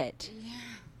eats It. Yeah.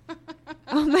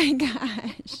 Oh my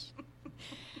gosh.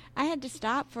 I had to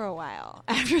stop for a while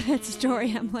after that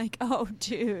story. I'm like, oh,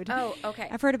 dude. Oh, okay.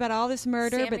 I've heard about all this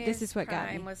murder, but this Sammy's is what got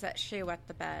me. crime was that she wet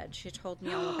the bed. She told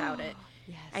me all about it.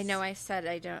 Yes. I know I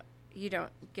said you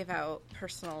don't give out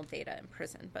personal data in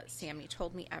prison, but Sammy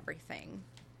told me everything.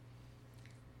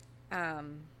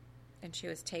 And she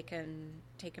was taken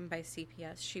by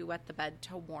CPS. She wet the bed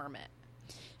to warm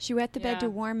it. She wet the bed to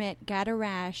Yeah. warm it, got a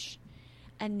rash.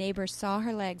 A neighbor saw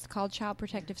her legs, called Child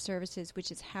Protective Services,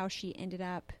 which is how she ended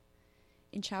up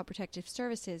in Child Protective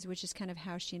Services, which is kind of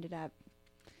how she ended up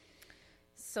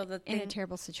So the in thing, a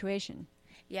terrible situation.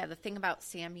 yeah, the thing about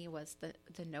Sammy was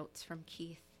the notes from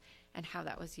Keith and how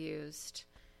that was used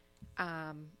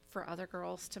for other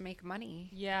girls to make money.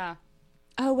 Yeah.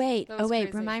 Oh, wait. That was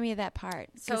crazy. Remind me of that part.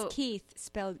 Because So- Keith,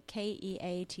 spelled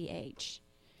Keath,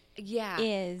 Yeah.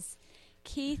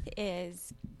 Keith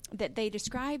is that they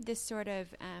describe this sort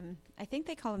of, I think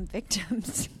they call them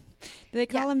victims. Do they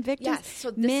call them victims? Yes.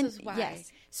 So this is why.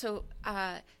 Yes. So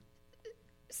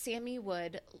Sammy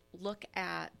would look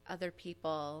at other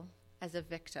people as a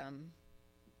victim.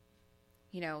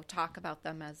 You know, talk about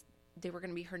them as they were going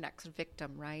to be her next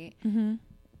victim, right? Mm-hmm.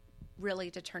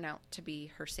 Really to turn out to be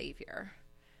her savior.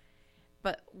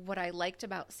 But what I liked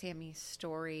about Sammy's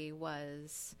story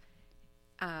was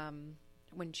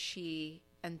when she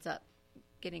ends up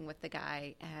getting with the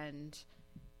guy and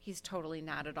he's totally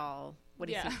not at all what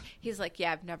Yeah. he's like,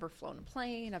 yeah, I've never flown a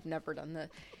plane, I've never done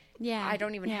Yeah. I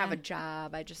don't even have yeah. a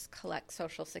job, I just collect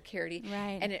Social Security.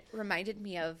 Right. And it reminded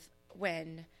me of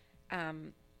when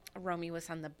Romy was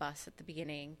on the bus at the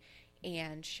beginning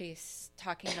and she's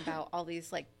talking about all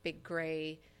these like big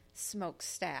gray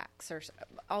smokestacks or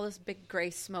all this big gray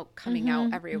smoke coming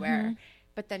out everywhere.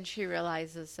 But then she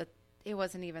realizes that it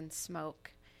wasn't even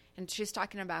smoke. And she's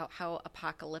talking about how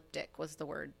apocalyptic was the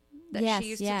word that Yes, she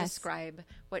used yes. to describe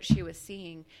what she was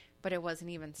seeing, but it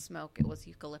wasn't even smoke. It was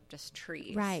eucalyptus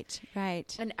trees. Right.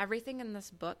 And everything in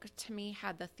this book to me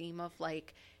had the theme of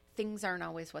like, things aren't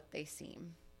always what they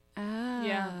seem. Oh,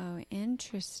 Yeah.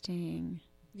 interesting.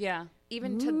 Yeah.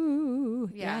 Even to Ooh,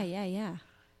 Yeah. yeah.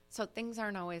 so things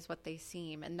aren't always what they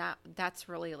seem, and that's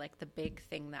really like the big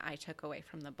thing that I took away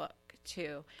from the book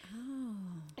too. Oh.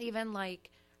 Even like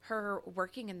her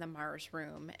working in the Mars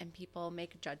room and people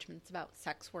make judgments about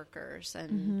sex workers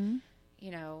and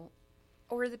you know,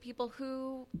 or the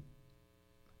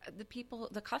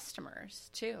customers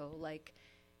too. Like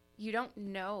you don't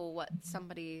know what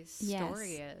somebody's Yes.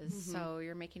 story is, so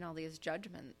you're making all these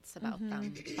judgments about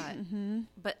them.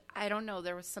 But I don't know.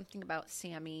 There was something about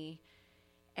Sammy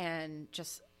and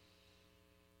just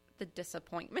the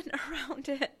disappointment around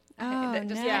it. Oh, that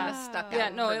just no. kind of stuck Yeah,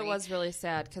 out no, for it me. was really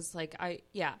sad because, like,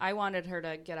 I wanted her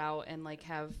to get out and like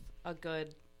have a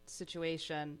good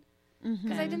situation.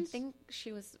 Because I didn't think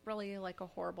she was really like a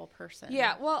horrible person.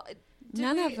 Yeah, well,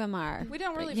 None of them are. We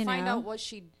don't but, really you find know. out what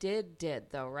she did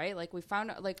though, right? Like we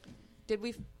found out, like,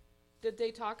 did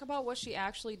they talk about what she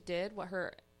actually did? What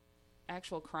her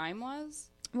actual crime was.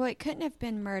 Well, it couldn't have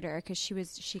been murder because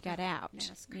she got out.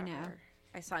 NASCAR. You know.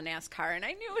 I saw NASCAR and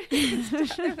I knew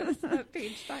it was that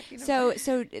page talking So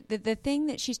about. the thing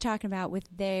that she's talking about with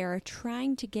they are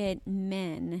trying to get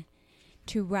men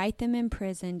to write them in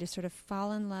prison to sort of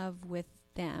fall in love with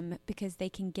them because they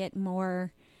can get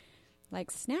more like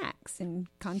snacks and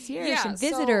concierge and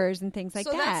visitors and things like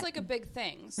that. So that's like a big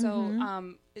thing.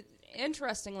 So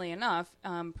interestingly enough,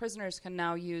 prisoners can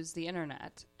now use the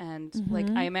internet. And like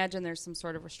I imagine there's some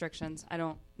sort of restrictions. I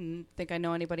don't think I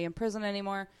know anybody in prison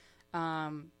anymore.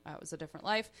 That was a different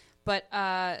life. But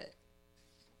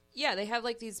yeah, they have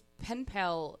like these pen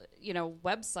pal,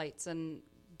 websites and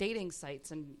dating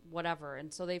sites and whatever.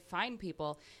 And so they find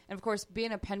people. And of course,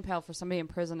 being a pen pal for somebody in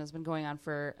prison has been going on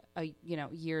for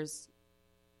years,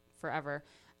 forever.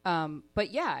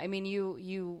 But yeah, I mean,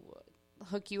 you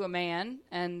hook you a man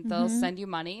and they'll send you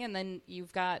money and then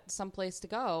you've got someplace to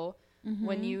go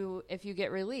if you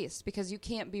get released, because you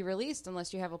can't be released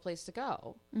unless you have a place to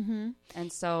go.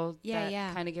 And so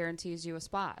that kind of guarantees you a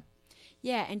spot.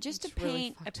 Yeah, and just It's to really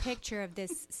paint a fucked up. picture of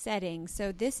this setting,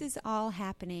 so this is all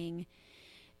happening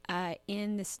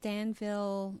in the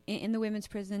Stanville, in the women's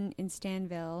prison in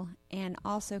Stanville, and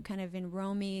also kind of in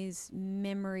Romy's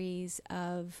memories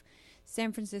of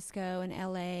San Francisco and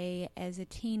L.A. as a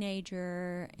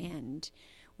teenager and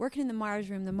working in the Mars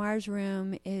Room. The Mars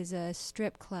Room is a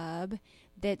strip club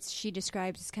that she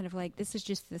describes as kind of like, this is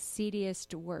just the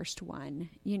seediest, worst one.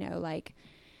 Like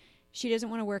she doesn't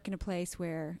want to work in a place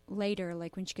where later,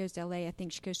 like when she goes to LA, I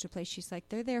think she goes to a place, she's like,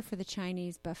 they're there for the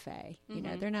Chinese buffet.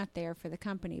 They're not there for the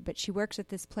company. But she works at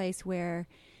this place where,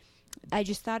 I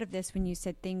just thought of this when you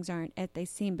said things aren't as they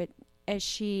seem, but as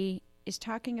she is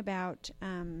talking about,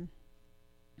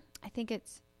 I think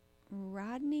it's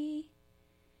Rodney,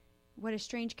 what a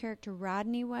strange character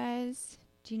Rodney was.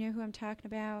 Do you know who I'm talking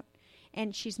about?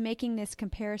 And she's making this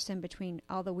comparison between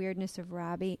all the weirdness of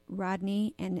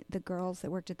Rodney and the girls that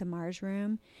worked at the Mars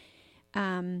Room.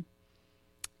 The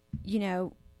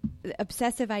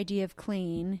obsessive idea of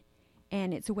clean,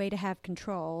 and it's a way to have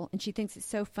control. And she thinks it's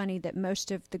so funny that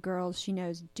most of the girls she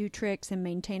knows do tricks and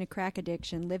maintain a crack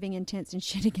addiction, living in tents and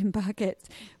shitting in buckets.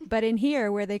 But in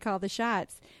here, where they call the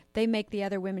shots, they make the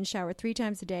other women shower 3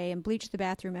 times a day and bleach the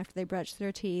bathroom after they brush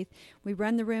their teeth. We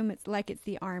run the room like it's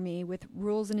the army, with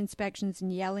rules and inspections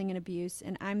and yelling and abuse,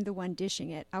 and I'm the one dishing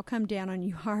it. I'll come down on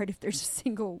you hard if there's a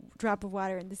single drop of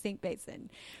water in the sink basin,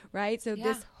 right? So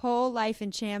this whole life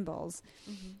in shambles.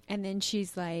 And then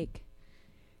she's like,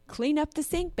 clean up the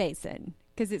sink basin,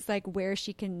 because it's like where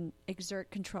she can exert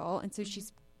control. And so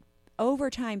she's over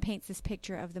time paints this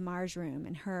picture of the Mars Room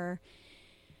and her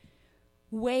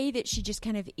way that she just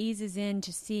kind of eases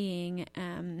into seeing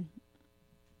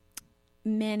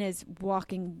men as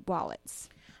walking wallets.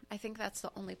 I think that's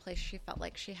the only place she felt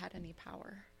like she had any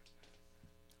power.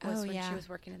 Was when she was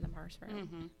working in the Mars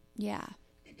Room. Yeah.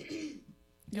 It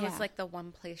was like the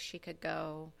one place she could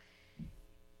go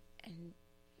and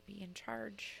be in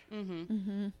charge.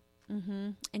 And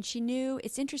she knew,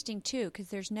 it's interesting too, because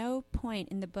there's no point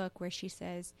in the book where she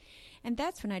says, and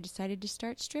that's when I decided to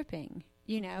start stripping.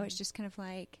 It's just kind of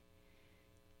like,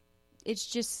 it's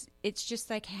just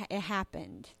like it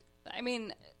happened. I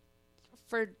mean,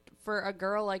 for a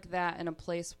girl like that in a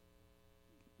place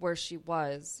where she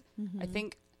was, I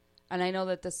think, and I know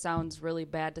that this sounds really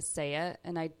bad to say it,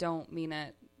 and I don't mean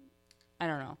it, I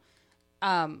don't know.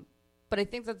 But I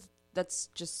think that's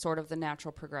just sort of the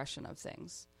natural progression of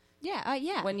things.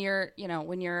 Yeah. When you're,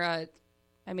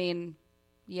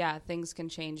 things can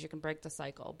change. You can break the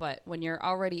cycle. But when you're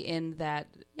already in that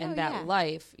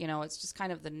life, it's just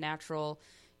kind of the natural.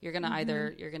 You're going to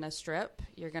either, you're going to strip,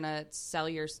 you're going to sell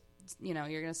your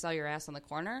ass on the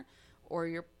corner, or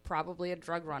you're probably a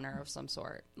drug runner of some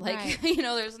sort. Like,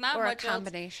 there's not or much a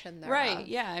combination else. thereof. Right.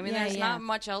 Yeah. I mean, there's not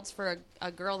much else for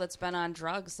a girl that's been on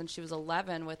drugs since she was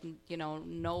 11 with,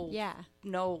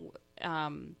 no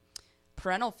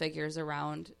parental figures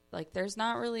around. Like, there's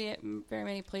not really very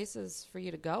many places for you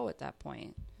to go at that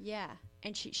point. Yeah.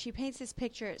 And she paints this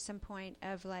picture at some point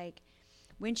of like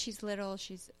when she's little,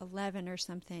 she's 11 or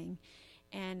something,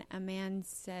 and a man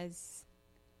says,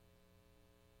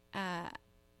 I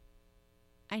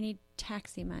need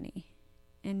taxi money.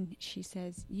 And she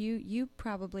says, you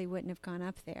probably wouldn't have gone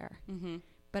up there.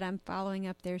 But I'm following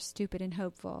up there stupid and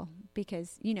hopeful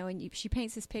because, and she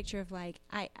paints this picture of like,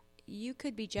 you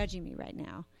could be judging me right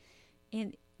now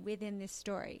within this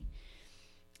story.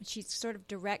 She sort of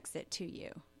directs it to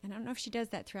you. And I don't know if she does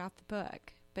that throughout the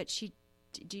book, but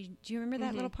do you remember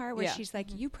that little part where she's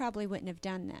like, you probably wouldn't have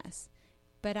done this,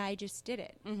 but I just did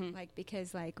it. Like,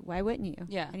 because like, why wouldn't you?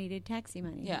 Yeah. I needed taxi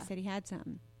money. Yeah. He said he had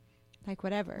some. like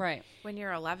whatever. Right. When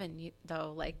you're 11,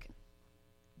 though, like,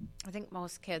 I think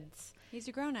most kids He's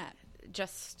a grown-up.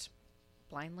 just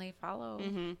blindly follow.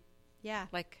 Mm-hmm. Yeah.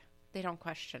 Like, they don't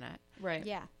question it. Right.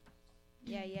 Yeah.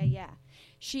 Yeah.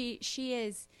 She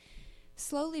is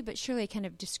slowly but surely kind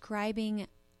of describing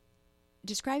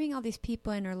all these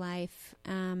people in her life.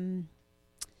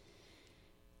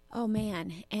 Oh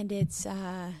man, and it's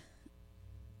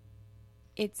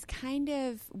kind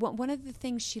of one of the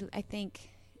things I think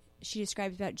she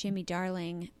describes about Jimmy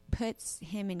Darling puts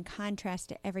him in contrast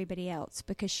to everybody else,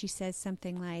 because she says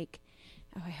something like,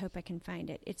 oh, I hope I can find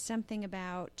it. It's something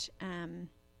about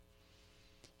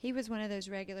he was one of those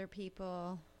regular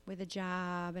people with a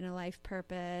job and a life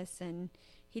purpose, and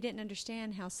he didn't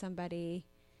understand how somebody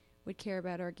would care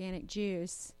about organic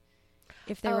juice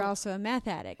if they were also a meth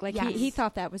addict. Like, yes. he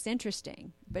thought that was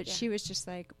interesting, but Yeah. she was just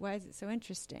like, why is it so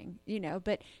interesting? You know,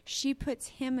 but she puts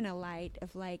him in a light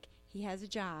of, like, he has a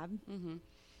job Mm-hmm.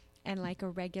 and, like, a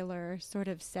regular sort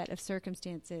of set of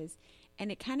circumstances,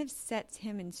 and it kind of sets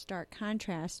him in stark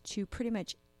contrast to pretty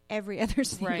much every other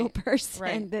single Right. person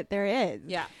Right. that there is.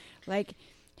 Yeah. Like,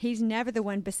 he's never the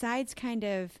one, besides kind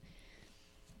of,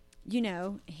 you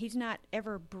know, he's not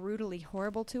ever brutally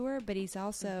horrible to her, but he's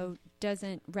also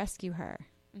doesn't rescue her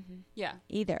Yeah.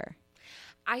 either.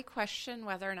 I question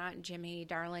whether or not Jimmy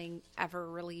Darling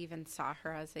ever really even saw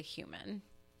her as a human.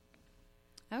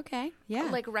 Okay. Yeah.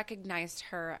 Like, recognized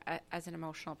her as an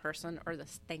emotional person or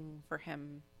this thing for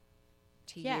him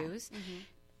to Yeah. use.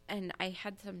 And I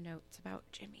had some notes about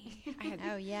Jimmy. I had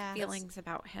Oh, yeah. feelings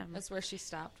about him. That's where she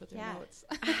stopped with her Yeah. notes.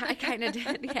 I kind of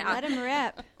did, yeah. Let him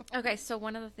rip. Okay, so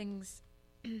one of the things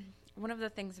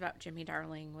about Jimmy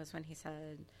Darling was when he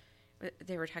said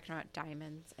they were talking about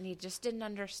diamonds, and he just didn't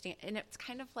understand. And it's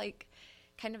kind of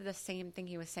the same thing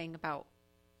he was saying about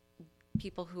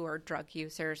people who are drug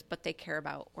users, but they care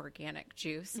about organic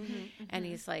juice. And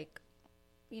he's like,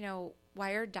 you know,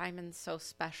 why are diamonds so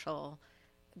special?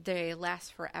 They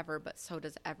last forever, but so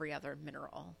does every other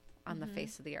mineral on the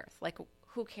face of the earth. Like,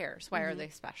 who cares? Why are they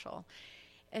special?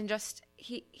 And just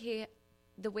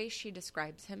the way she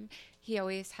describes him, he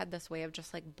always had this way of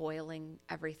just like boiling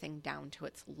everything down to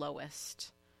its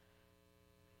lowest.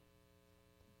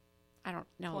 I don't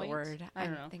know Point? the word I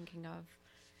don't I'm know. thinking of.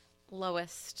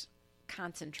 Lowest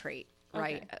concentrate,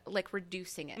 right? Okay. Like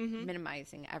reducing it,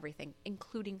 minimizing everything,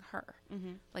 including her.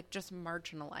 Like just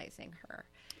marginalizing her.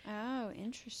 Oh,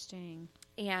 interesting.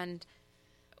 And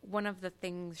one of the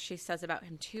things she says about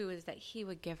him too is that he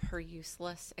would give her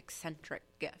useless, eccentric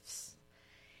gifts.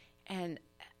 And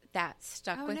that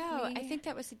stuck Oh, with no. me. I think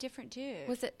that was a different dude.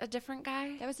 Was it a different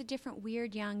guy? That was a different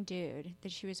weird young dude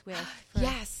that she was with.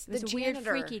 Yes, It was the a weird,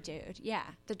 janitor. freaky dude. Yeah.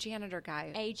 The janitor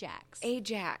guy. Ajax.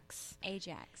 Ajax.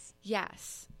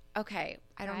 Yes. Okay.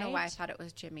 I don't know why I Right? thought it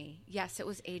was Jimmy. Yes, it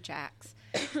was Ajax.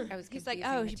 I was He's like, confusing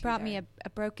oh, the he two brought me there. a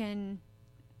broken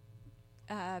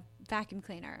vacuum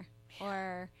cleaner,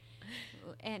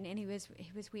 and he was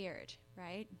weird,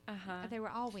 right? Uh-huh. They were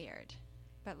all weird,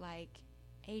 but like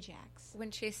Ajax. When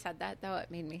she said that, though,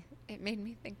 it made me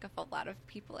think of a lot of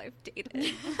people I've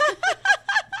dated.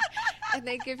 And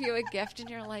they give you a gift, and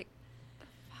you're like, "The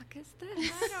fuck is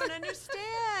this?" I don't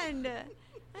understand.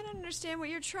 I don't understand what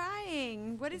you're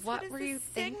trying. What is What were this you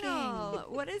signal?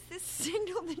 thinking? What is this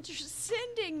signal that you're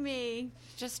sending me?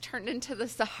 Just turned into the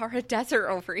Sahara Desert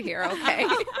over here. Okay.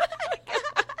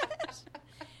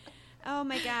 Oh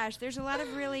my gosh, there's a lot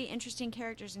of really interesting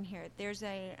characters in here. There's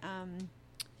an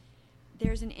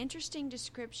interesting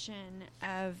description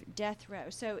of death row.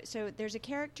 So there's a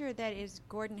character that is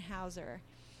Gordon Hauser,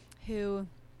 who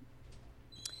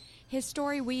his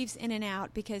story weaves in and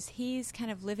out because he's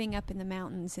kind of living up in the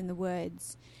mountains in the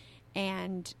woods,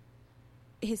 and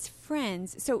his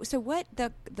friends. So what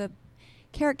the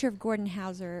character of Gordon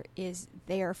Hauser is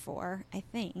there for, I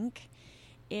think,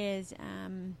 is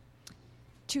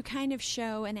to kind of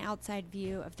show an outside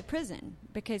view of the prison,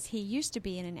 because he used to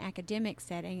be in an academic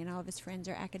setting and all of his friends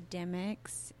are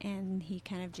academics, and he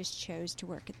kind of just chose to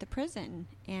work at the prison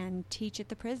and teach at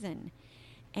the prison.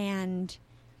 And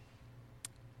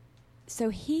so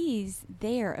he's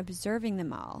there observing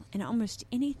them all, and almost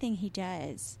anything he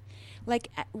does.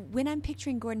 Like, when I'm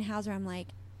picturing Gordon Hauser, I'm like,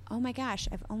 oh my gosh,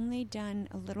 I've only done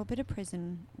a little bit of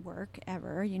prison work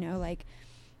ever. You know, like,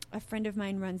 a friend of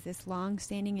mine runs this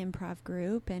long-standing improv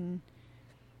group, and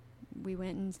we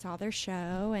went and saw their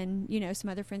show, and, you know, some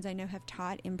other friends I know have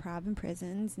taught improv in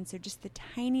prisons, and so just the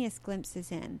tiniest glimpses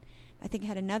in. I think I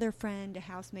had another friend, a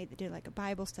housemate, that did, like, a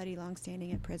Bible study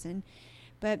long-standing at prison,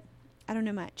 but I don't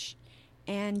know much.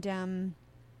 And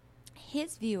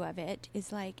his view of it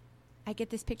is like, I get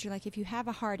this picture, like, if you have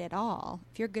a heart at all,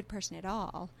 if you're a good person at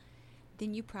all,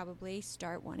 then you probably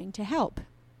start wanting to help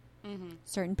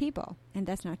certain people, and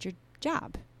that's not your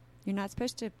job. You're not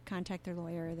supposed to contact their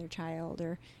lawyer or their child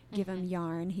or give them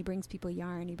yarn. He brings people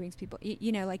yarn. He brings people,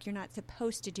 like you're not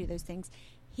supposed to do those things.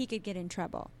 He could get in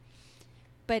trouble.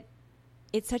 But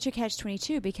it's such a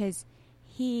catch-22 because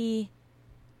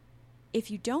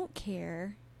if you don't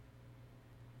care,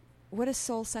 what a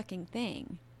soul-sucking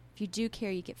thing. If you do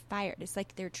care, you get fired. It's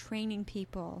like they're training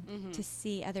people to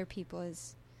see other people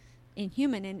as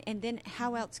inhuman. And then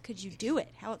how else could you do it?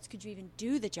 How else could you even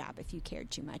do the job if you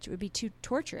cared too much? It would be too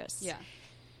torturous. Yeah.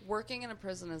 Working in a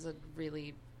prison is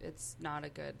it's not a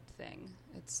good thing.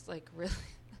 It's like really,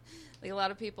 like a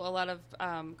lot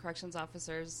of corrections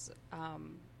officers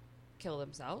kill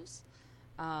themselves.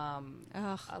 A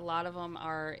lot of them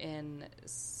are in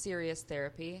serious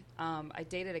therapy. I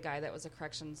dated a guy that was a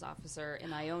corrections officer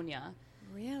in Ionia.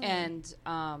 Really? And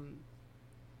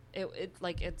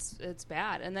it's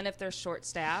bad. And then if they're short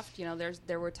staffed,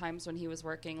 there were times when he was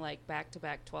working like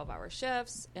back-to-back 12-hour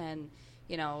shifts and,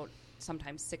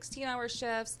 sometimes 16-hour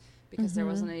shifts because there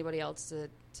wasn't anybody else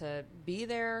to be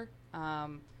there.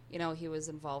 He was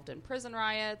involved in prison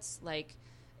riots. Like,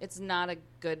 it's not a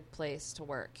good place to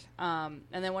work. And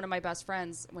then one of my best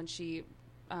friends, when she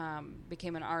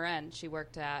became an RN, she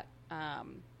worked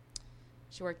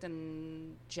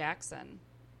in Jackson.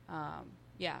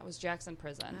 It was Jackson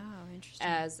Prison. Oh, interesting.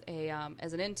 As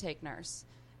an intake nurse,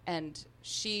 and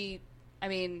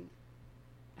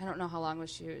I don't know how long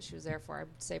she was there for. I would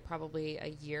say probably a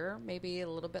year, maybe a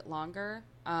little bit longer.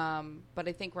 But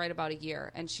I think right about a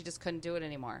year, and she just couldn't do it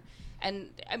anymore.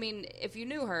 And if you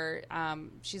knew her,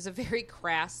 she's a very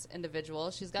crass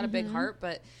individual. She's got a big heart,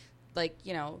 but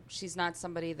she's not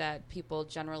somebody that people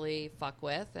generally fuck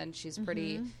with, and she's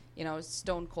pretty,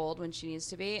 stone cold when she needs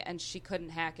to be, and she couldn't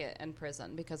hack it in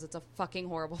prison because it's a fucking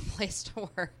horrible place to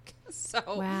work. So,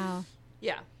 wow.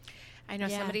 Yeah. I know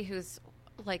somebody who's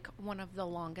like one of the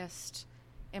longest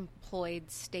employed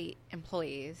state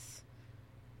employees,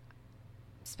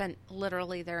 spent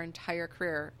literally their entire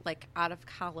career, like out of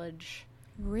college.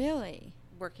 Really?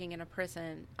 Working in a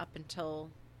prison up until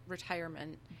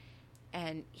retirement.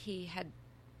 And he had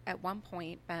at one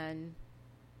point been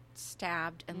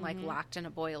stabbed and like locked in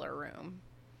a boiler room.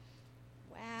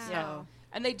 Wow. So,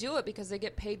 and they do it because they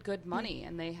get paid good money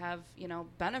and they have,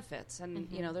 benefits. And,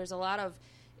 there's a lot of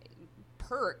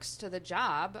perks to the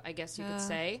job, I guess you could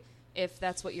say, if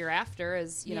that's what you're after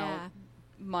is,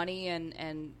 money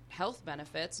and health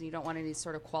benefits, and you don't want any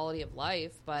sort of quality of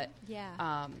life. But,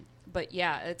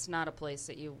 it's not a place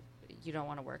that you don't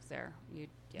want to work there.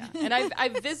 And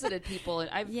I've visited people, and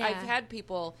I've had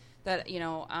people that,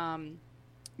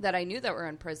 that I knew that were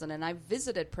in prison, and I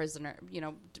visited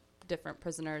different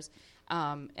prisoners.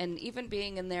 And even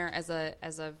being in there as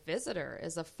a visitor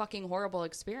is a fucking horrible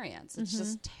experience. It's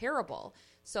just terrible.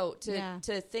 So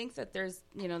to think that there's,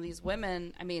 these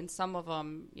women, some of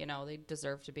them, they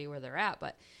deserve to be where they're at,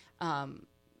 but,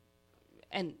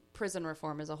 and prison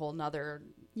reform is a whole nother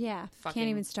fucking can't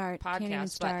even start. podcast. Can't even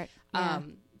start.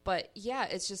 But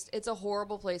it's a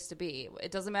horrible place to be.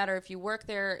 It doesn't matter if you work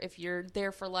there, if you're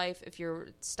there for life, if you're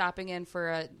stopping in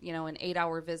for an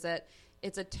 8-hour visit.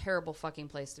 It's a terrible fucking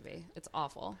place to be. It's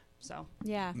awful. So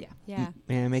Yeah.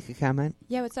 May I make a comment?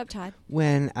 Yeah, what's up, Todd?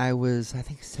 When I was, I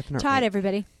think, 7 or 8. Todd,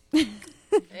 everybody. Hey,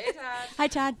 Todd. Hi,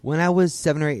 Todd. When I was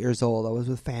 7 or 8 years old, I was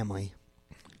with family.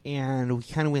 And we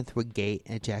kind of went through a gate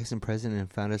at Jackson Prison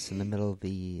and found us in the middle of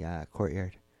the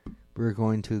courtyard. We were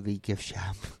going to the gift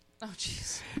shop. Oh,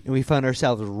 jeez. And we found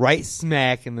ourselves right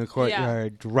smack in the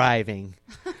courtyard driving.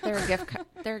 there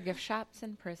are gift shops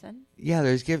in prison. Yeah,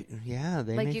 there's gift. Yeah,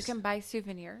 they like make you can buy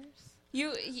souvenirs.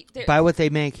 buy what they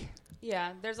make.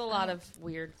 Yeah, there's a lot of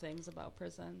weird things about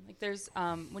prison. Like there's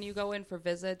when you go in for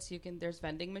visits, there's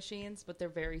vending machines, but they're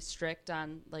very strict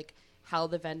on like how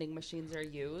the vending machines are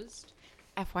used.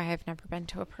 FYI, I've never been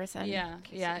to a prison. Yeah,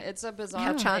 it's a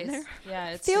bizarre Catch place. on there. Yeah,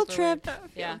 it's Field super trip.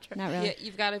 weird. Yeah, Not really.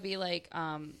 You've got to be like,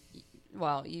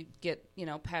 you get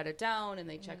patted down, and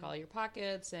they check all your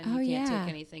pockets, and you can't take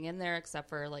anything in there except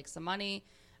for like some money.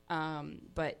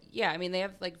 But yeah, they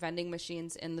have like vending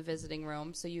machines in the visiting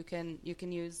room, so you can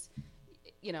use.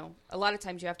 A lot of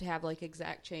times you have to have like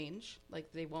exact change.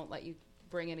 Like they won't let you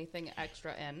bring anything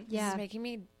extra in. This is making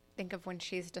me think of when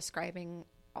she's describing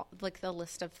like the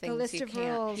list of things The list you of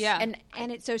can't. rules. Yeah.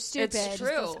 And it's so stupid. It's true.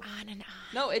 It goes on and on.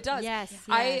 No, it does. Yes.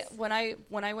 When I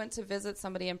went to visit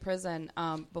somebody in prison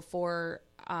before,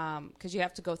 because you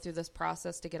have to go through this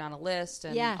process to get on a list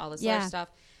and all this other stuff.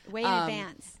 Way in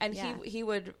advance. And he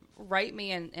would write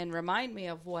me and remind me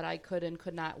of what I could and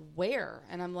could not wear.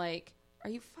 And I'm like, are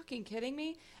you fucking kidding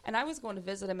me? And I was going to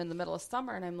visit him in the middle of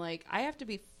summer, and I'm like, I have to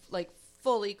be like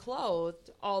fully clothed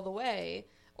all the way,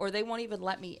 or they won't even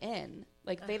let me in.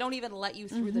 Like, they don't even let you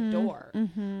through the door.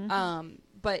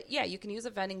 But yeah, you can use a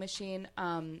vending machine.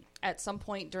 At some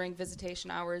point during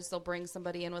visitation hours, they'll bring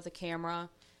somebody in with a camera,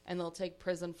 and they'll take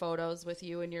prison photos with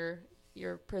you and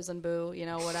your prison boo, you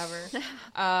know, whatever.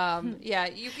 Yeah,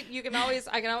 you can always,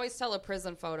 I can always tell a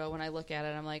prison photo when I look at it.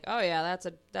 I'm like, oh yeah, that's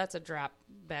a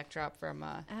backdrop from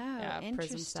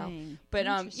prison cell. Interesting. But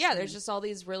yeah, Interesting. there's just all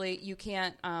these really, you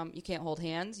can't hold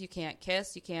hands, you can't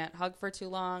kiss, you can't hug for too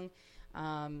long.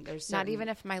 There's Not even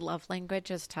if my love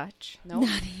language is touch. nope.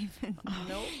 Not even.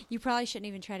 Nope. You probably shouldn't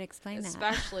even try to explain that.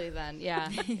 Especially then, yeah,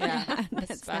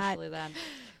 that's especially then.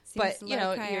 Seems But you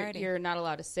know, low priority. you're not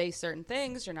allowed to say certain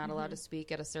things. You're not allowed to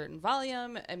speak at a certain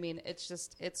volume. I mean,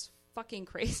 it's fucking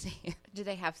crazy. Do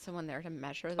they have someone there to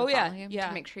measure the Oh, yeah, volume yeah.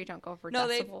 to make sure you don't go over No,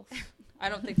 decibels? I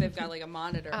don't think they've got like a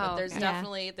monitor, but Oh, there's okay.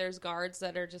 definitely there's guards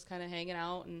that are just kind of hanging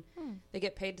out, and they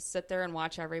get paid to sit there and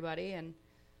watch everybody. And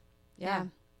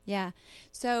Yeah.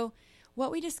 So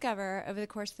what we discover over the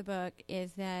course of the book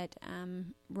is that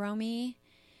Romy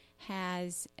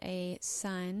has a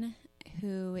son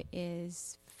who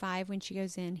is 5 when she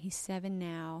goes in. He's 7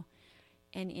 now,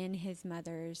 and in his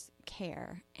mother's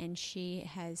care. And she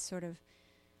has sort of,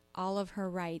 all of her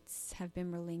rights have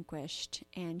been relinquished,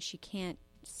 and she can't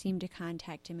seem to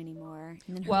contact him anymore.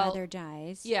 And then her mother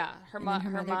dies. yeah, her And then mom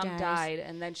her her mother mom dies. died,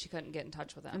 and then she couldn't get in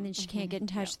touch with him. And then she can't get in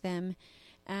touch with them.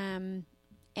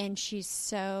 And she's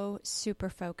so super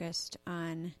focused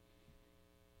on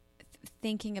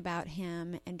thinking about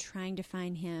him and trying to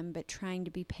find him, but trying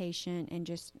to be patient and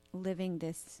just living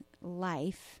this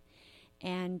life.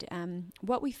 And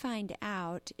what we find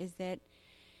out is that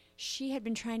she had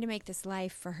been trying to make this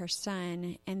life for her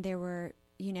son, and there were,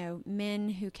 you know, men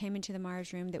who came into the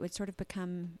Mars room that would sort of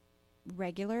become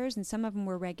regulars, and some of them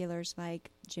were regulars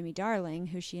like Jimmy Darling,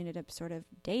 who she ended up sort of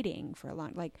dating for a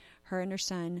long, like her and her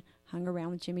son hung around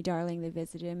with Jimmy Darling. They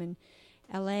visited him in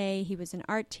LA. He was an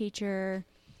art teacher.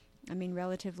 I mean,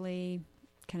 relatively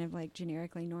kind of like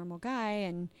generically normal guy,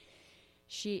 and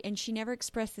she never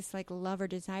expressed this like love or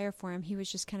desire for him. He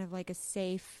was just kind of like a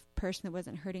safe person that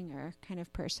wasn't hurting her kind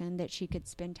of person that she could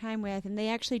spend time with, and they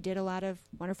actually did a lot of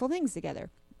wonderful things together.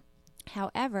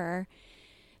 However,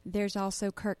 there's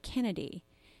also Kirk Kennedy,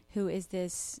 who is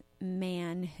this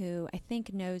man who I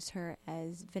think knows her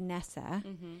as Vanessa,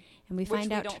 and we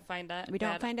find out we don't find out. we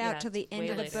don't find out till the end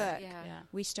of the book. Yeah.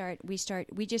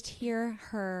 We just hear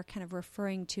her kind of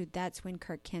referring to, that's when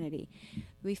Kirk Kennedy.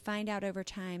 We find out over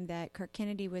time that Kirk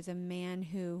Kennedy was a man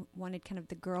who wanted kind of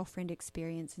the girlfriend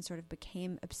experience and sort of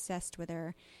became obsessed with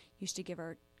her, used to give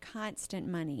her constant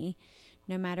money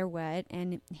no matter what,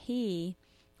 and he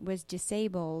was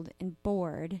disabled and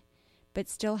bored, but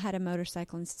still had a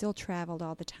motorcycle and still traveled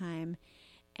all the time.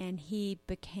 And he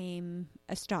became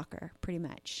a stalker, pretty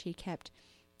much. He kept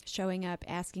showing up,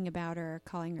 asking about her,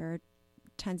 calling her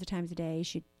tons of times a day.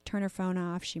 She'd turn her phone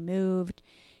off. She moved.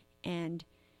 And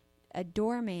a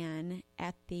doorman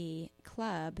at the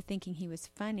club, thinking he was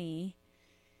funny,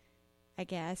 I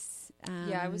guess.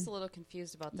 Yeah, I was a little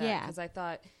confused about that because I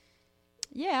thought,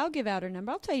 yeah, I'll give out her number.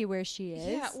 I'll tell you where she is.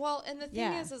 yeah, well, and the thing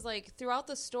Yeah. is like throughout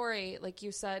the story, like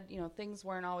you said, you know, things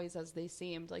weren't always as they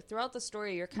seemed. Like throughout the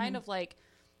story, you're kind of like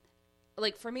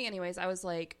for me anyways, I was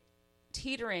like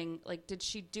teetering, like, did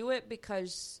she do it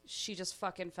because she just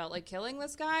fucking felt like killing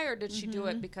this guy, or did she do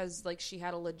it because like she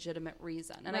had a legitimate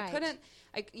reason? And Right.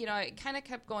 I kind of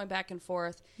kept going back and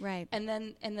forth. Right. And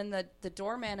then the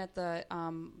doorman at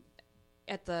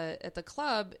the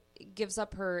club gives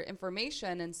up her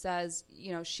information and says,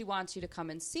 you know, she wants you to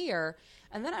come and see her.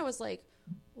 And then I was like,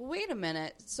 wait a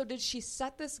minute. So did she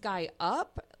set this guy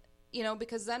up? You know,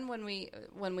 because then when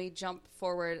we jump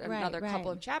forward another couple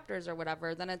of chapters or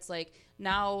whatever, then it's like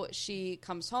now she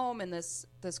comes home and this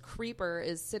creeper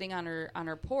is sitting on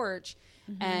her porch,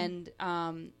 and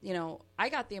you know, I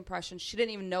got the impression she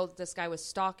didn't even know that this guy was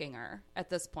stalking her at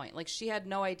this point. Like she had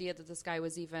no idea that this guy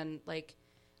was even like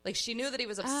she knew that he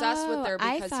was obsessed with her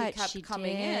because he kept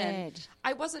coming in.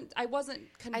 I wasn't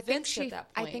convinced at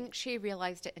that point. I think she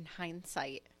realized it in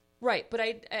hindsight. Right, but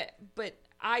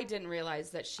I didn't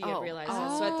realize that she had realized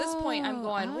it. So at this point, I'm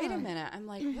going, wait a minute. I'm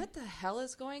like, what the hell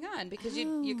is going on? Because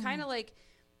you kind of like,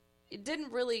 she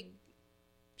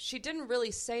didn't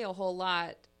really say a whole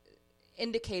lot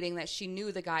indicating that she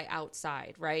knew the guy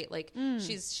outside, right? Like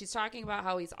she's talking about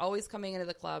how he's always coming into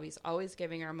the club, he's always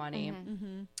giving her money.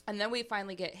 And then we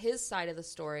finally get his side of the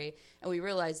story and we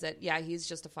realize that he's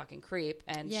just a fucking creep,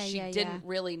 and she didn't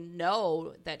really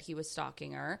know that he was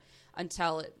stalking her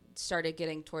until it started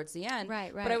getting towards the end.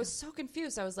 Right. But I was so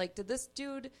confused. I was like, did this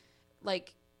dude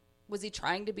like was he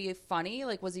trying to be funny?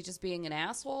 Like, was he just being an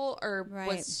asshole? Or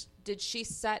Right. did she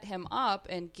set him up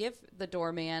and give the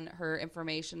doorman her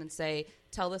information and say,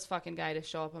 tell this fucking guy to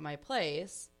show up at my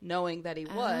place, knowing that he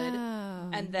would? Oh,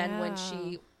 And then when no.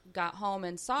 she got home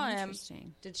and saw him,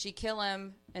 Interesting. did she kill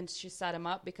him and she set him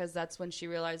up because that's when she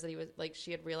realized that he was, like,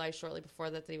 she had realized shortly before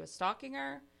that he was stalking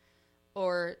her?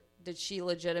 Or did she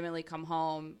legitimately come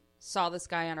home, saw this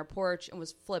guy on her porch, and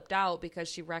was flipped out because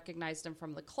she recognized him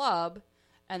from the club,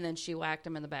 and then she whacked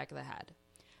him in the back of the head?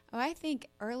 Oh, I think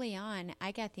early on,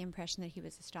 I got the impression that he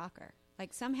was a stalker.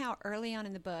 Like somehow early on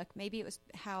in the book, maybe it was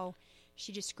how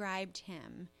she described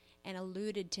him and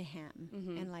alluded to him.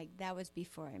 And like that was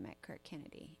before I met Kirk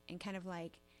Kennedy. And kind of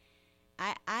like,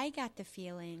 I got the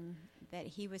feeling that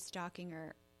he was stalking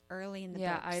her early in the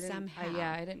book somehow.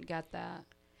 I didn't get that.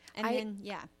 And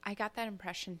then, I got that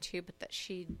impression too, but that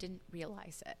she didn't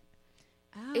realize it.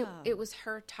 Oh. It was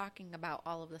her talking about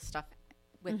all of the stuff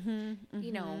with,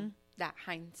 you know, that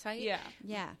hindsight. Yeah.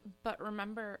 Yeah. But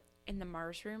remember, in the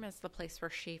Mars room is the place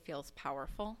where she feels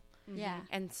powerful. Yeah.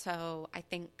 And so I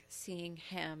think seeing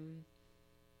him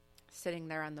sitting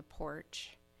there on the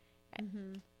porch,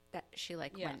 that she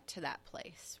like went to that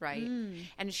place, right?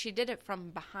 And she did it from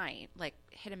behind, like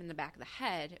hit him in the back of the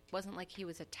head. It wasn't like he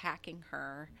was attacking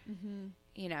her.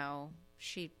 You know,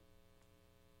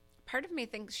 part of me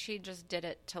thinks she just did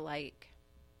it to like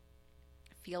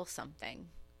feel something.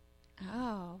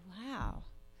 Oh, wow.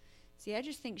 See, I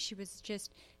just think she was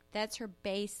just, that's her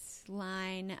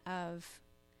baseline of,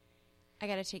 I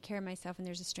got to take care of myself, and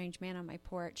there's a strange man on my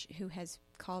porch who has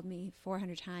called me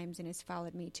 400 times and has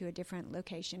followed me to a different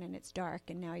location, and it's dark,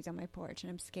 and now he's on my porch, and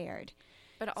I'm scared.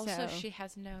 But also, So- she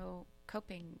has no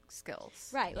coping skills.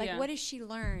 Right. Like, Yeah. what has she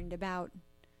learned about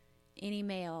any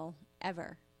male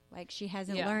ever? Like, she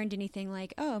hasn't Yeah. learned anything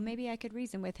like, oh, maybe I could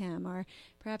reason with him, or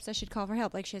perhaps I should call for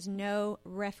help. Like, she has no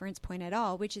reference point at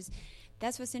all, which is,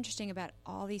 that's what's interesting about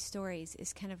all these stories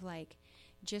is kind of like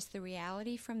just the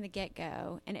reality from the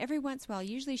get-go. And every once in a while,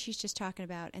 usually she's just talking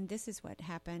about, and this is what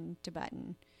happened to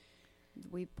Button.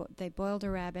 They boiled a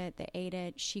rabbit, they ate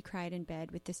it, she cried in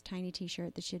bed with this tiny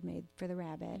T-shirt that she had made for the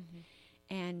rabbit.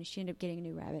 And she ended up getting a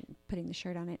new rabbit and putting the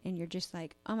shirt on it. And you're just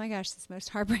like, oh my gosh, this is the most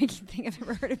heartbreaking thing I've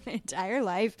ever heard in my entire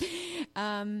life.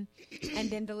 And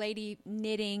then the lady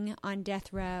knitting on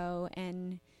death row,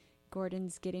 and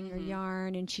Gordon's getting her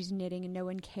yarn, and she's knitting, and no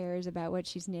one cares about what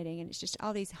she's knitting. And it's just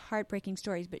all these heartbreaking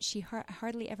stories, but she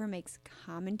hardly ever makes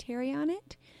commentary on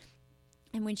it.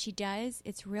 And when she does,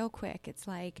 it's real quick. It's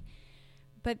like,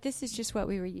 but this is just what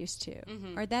we were used to.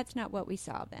 Or that's not what we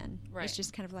saw then. Right. It's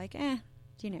just kind of like,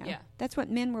 you know, Yeah. that's what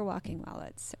men were walking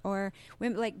wallets. Or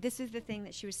women, like, this is the thing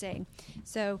that she was saying.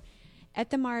 So at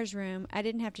the Mars room, I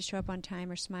didn't have to show up on time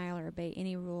or smile or obey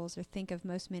any rules or think of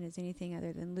most men as anything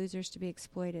other than losers to be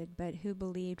exploited, but who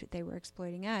believed they were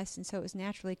exploiting us. And so it was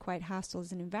naturally quite hostile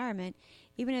as an environment,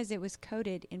 even as it was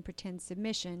coded in pretend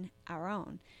submission, our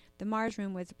own. The Mars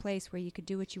room was a place where you could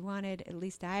do what you wanted. At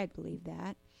least I had believed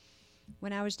that.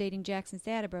 When I was dating Jackson's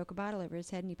dad, I broke a bottle over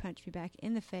his head, and he punched me back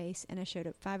in the face, and I showed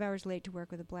up 5 hours late to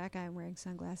work with a black eye and wearing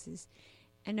sunglasses,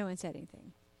 and no one said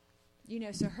anything. You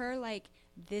know, so her, like,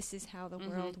 this is how the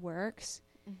world works,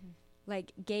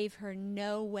 like, gave her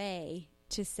no way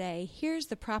to say, here's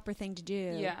the proper thing to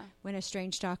do Yeah. when a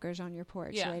strange stalker's on your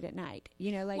porch Yeah. late at night.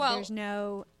 You know, like, Well- there's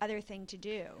no other thing to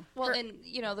do. Well, and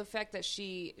you know the fact that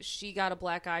she got a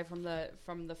black eye from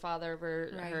the father of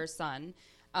her son.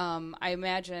 I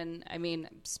imagine, I mean,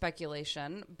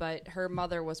 speculation, but her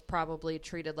mother was probably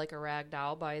treated like a rag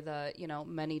doll by the, you know,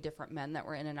 many different men that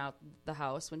were in and out the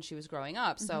house when she was growing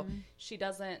up. So she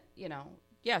doesn't, you know,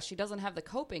 she doesn't have the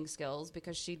coping skills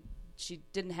because she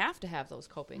didn't have to have those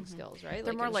coping skills, right?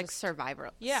 They're it more was like just-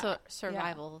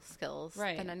 survival skills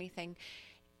Right. than anything.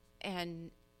 And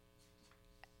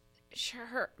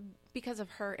sure, because of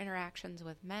her interactions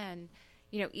with men,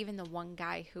 you know, even the one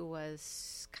guy who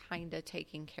was kind of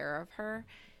taking care of her,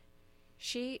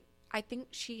 I think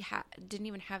she didn't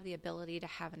even have the ability to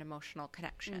have an emotional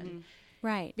connection.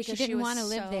 Right. Because she she didn't was want to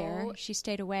live there. so- She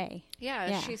stayed away.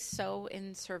 Yeah, she's so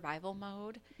in survival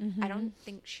mode. I don't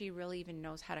think she really even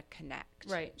knows how to connect.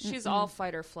 Right. She's all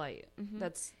fight or flight.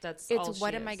 That's It's all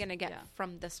what she am I is. going to get Yeah.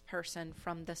 from this person,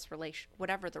 from this relation,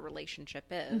 whatever the relationship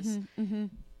is,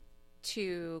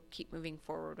 to keep moving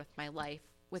forward with my life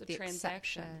with It's the a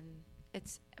transaction. exception.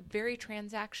 It's very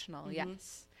transactional,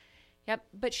 yes. Yep,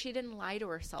 but she didn't lie to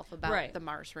herself about Right. the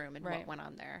Mars room and Right. what went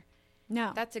on there.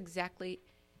 No. That's exactly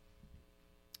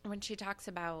when she talks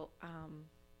about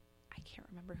I can't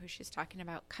remember who she's talking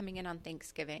about coming in on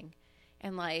Thanksgiving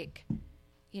and like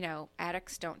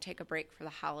addicts don't take a break for the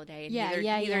holiday. And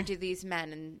Yeah, neither do these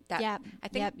men. And that, I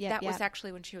think that was yep.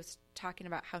 actually when she was talking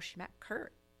about how she met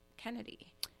Kurt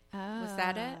Kennedy. Oh, Was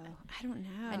that it? I don't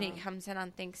know. And he comes in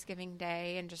on Thanksgiving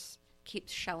Day and just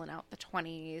keeps shelling out the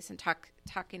 20s and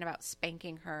talking about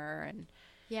spanking her. And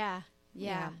Yeah.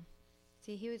 Yeah.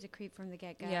 See, he was a creep from the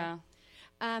get-go. Yeah.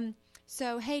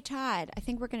 So, hey, Todd, I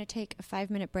think we're going to take a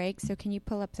 5-minute break. So can you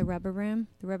pull up the Rubber Room?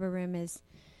 The Rubber Room is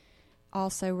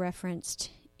also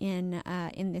referenced in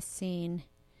this scene,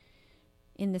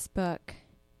 in this book.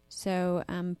 So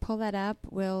pull that up.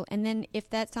 And then if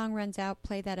that song runs out,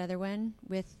 play that other one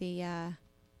with the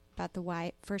about the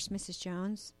white First Mrs.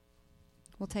 Jones.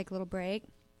 We'll take a little break.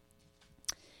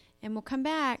 And we'll come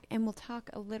back and we'll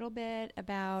talk a little bit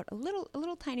about a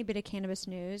little tiny bit of cannabis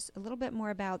news, a little bit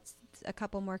more about a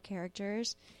couple more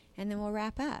characters, and then we'll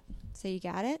wrap up. So you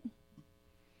got it?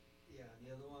 Yeah,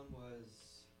 the other one was...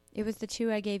 It was the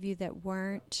two I gave you that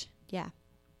weren't. Yeah.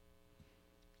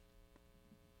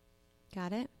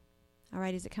 Got it? All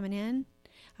right, is it coming in?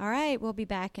 All right, we'll be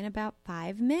back in about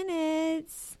 5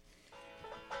 minutes.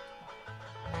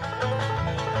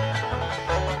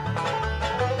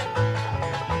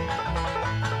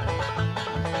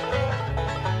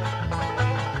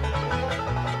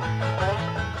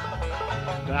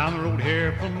 Down the road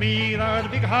here from me, there's a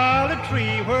big holly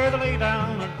tree where they lay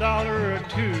down $1 or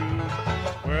 $2.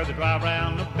 Where they drive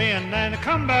round the bend and they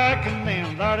come back and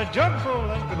then there's a jug full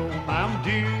of good old Mountain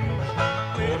Dew.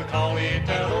 Oh, they call it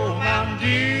that old Mountain Dew,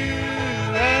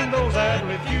 and those that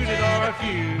refuse it are a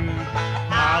few.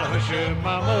 I'll hush up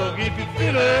my mug if you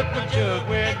fill up the jug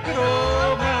with good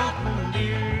old Mountain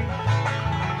Dew.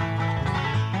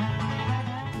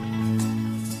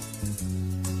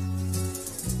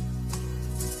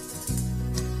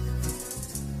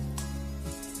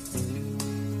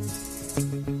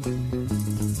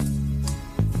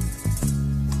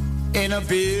 In a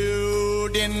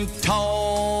building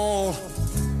tall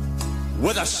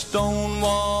with a stone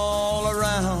wall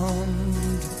around,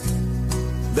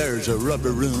 there's a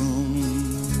rubber room.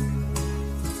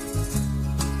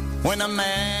 When a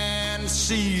man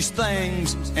sees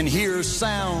things and hears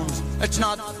sounds that's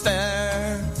not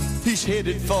there, he's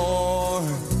headed for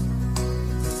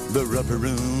the rubber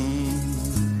room.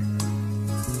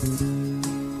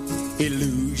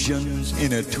 Illusions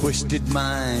in a twisted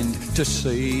mind to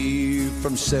save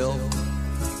from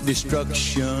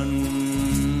self-destruction.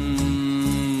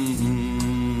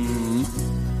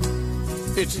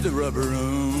 It's the rubber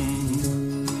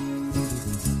room,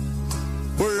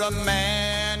 where a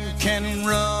man can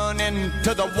run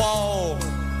into the wall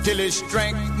till his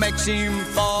strength makes him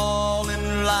fall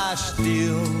and lie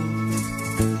still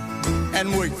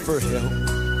and wait for help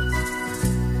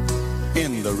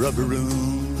in the rubber room.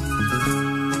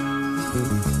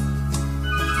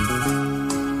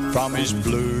 From his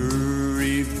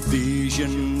blurry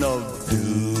vision of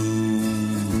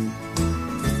doom,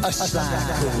 a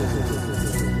psycho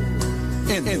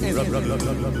in the rubber room.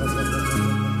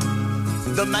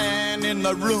 The man in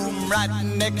the room right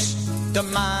next to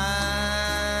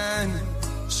mine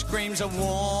screams a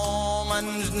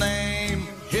woman's name,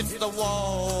 hits the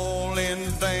wall in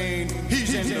vain.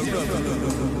 He's in the rubber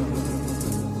room.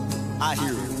 I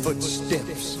hear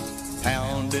footsteps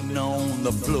pounding on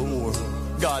the floor.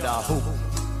 God, I hope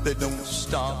they don't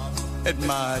stop at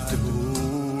my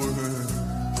door.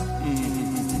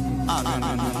 I'm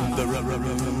in the rubber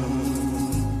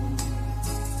room.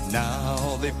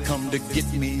 Now they've come to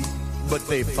get me, but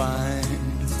they find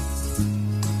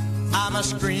I'm a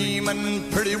screaming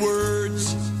pretty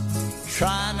words,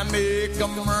 trying to make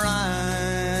them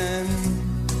rhyme.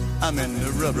 I'm in the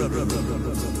rubber room.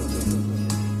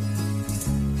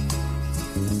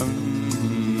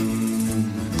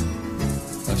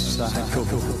 A psycho.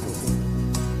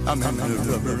 I'm in the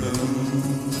rubber room.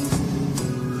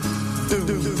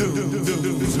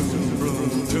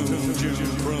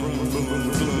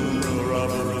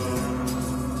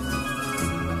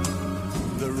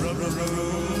 The rubber room.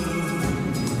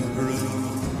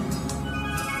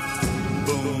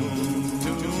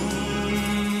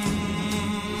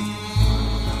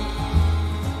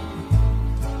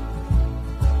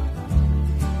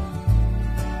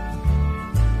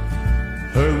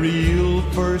 Her real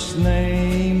first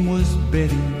name was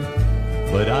Betty,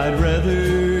 but I'd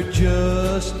rather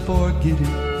just forget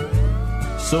it.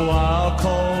 So I'll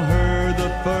call her the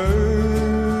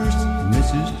first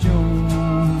Mrs.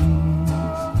 Jones.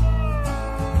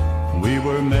 We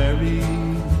were married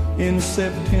in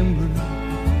September,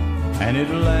 and it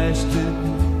lasted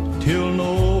till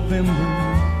November.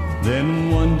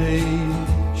 Then one day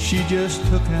she just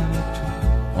took out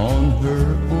on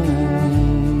her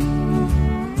own.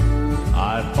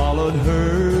 I followed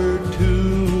her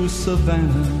to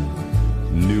Savannah,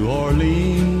 New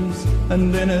Orleans,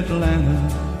 and then Atlanta.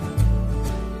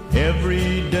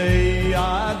 Every day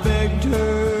I begged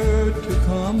her to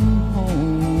come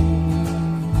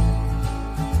home.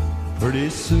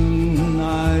 Pretty soon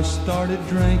I started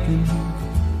drinking,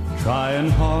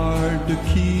 trying hard to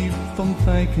keep from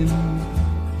thinking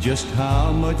just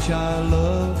how much I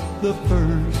loved the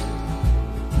first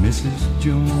Mrs.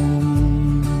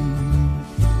 Jones.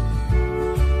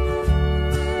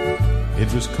 It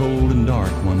was cold and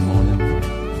dark one morning,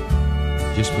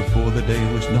 just before the day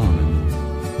was dawning,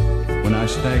 when I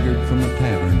staggered from the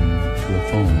tavern to a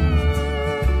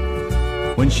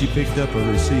phone. When she picked up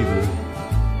a receiver,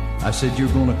 I said,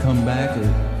 "You're gonna come back, or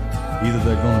either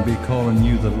they're gonna be calling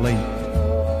you the late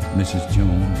Mrs.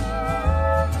 Jones."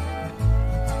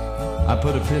 I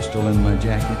put a pistol in my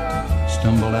jacket,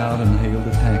 stumbled out and hailed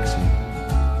a taxi.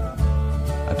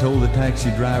 I told the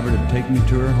taxi driver to take me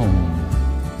to her home.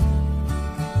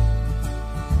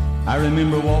 I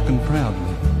remember walking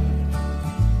proudly.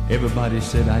 Everybody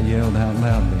said I yelled out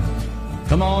loudly,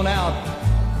 "Come on out,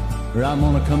 or I'm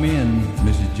gonna come in,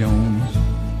 Mrs. Jones."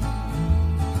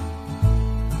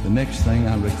 The next thing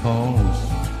I recall was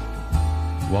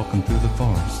walking through the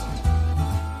forest,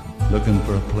 looking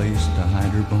for a place to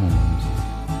hide her bones.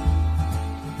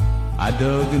 I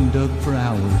dug and dug for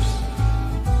hours,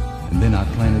 and then I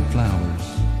planted flowers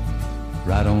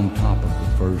right on top of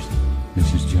the first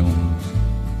Mrs. Jones.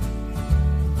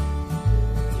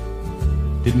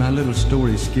 Did my little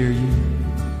story scare you?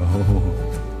 Oh,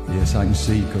 yes, I can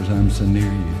see, 'cause I'm so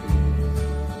near you.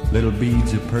 Little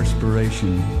beads of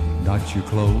perspiration dot your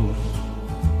clothes.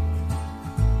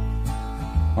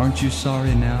 Aren't you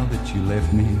sorry now that you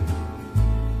left me?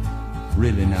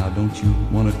 Really now, don't you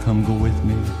want to come go with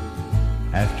me?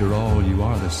 After all, you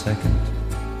are the second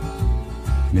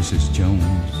Mrs.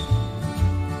 Jones.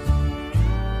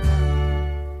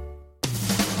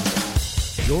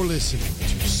 You're listening to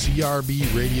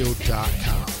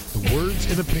CRBRadio.com. The words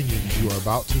and opinions you are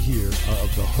about to hear are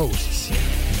of the hosts and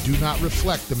do not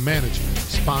reflect the management,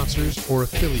 sponsors, or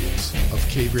affiliates of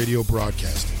Cave Radio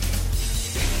Broadcasting.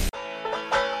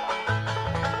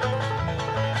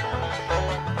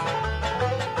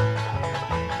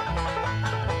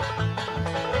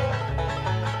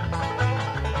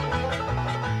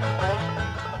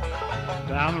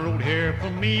 Down the road here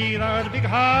from me, there's a big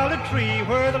holly tree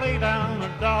where they lay down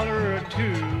 $1 or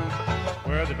two,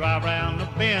 where they drive around the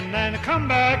bend and they come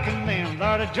back, and then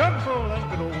there's a jug full of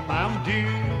good old Mountain Dew.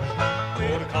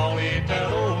 Oh, they call it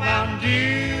that old Mountain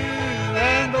Dew,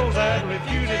 and those that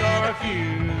refuse it are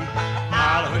few.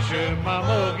 I'll hush up my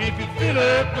mug if you fill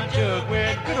up a jug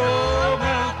with good old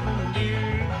Mountain Dew.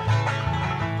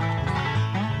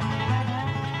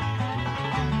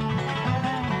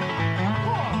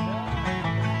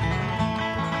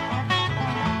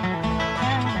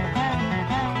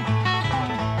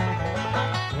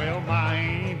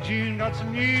 Got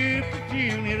some new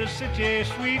perfume, it'll set you a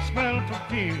sweet smelling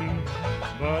perfume.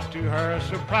 But to her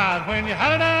surprise, when you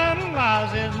had it out of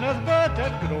lies, there's nothing but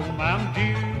that good old Mountain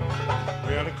Dew.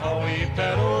 Well, they call it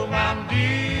that old Mountain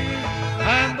Dew,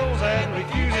 and those that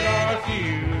refuse it are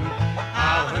few.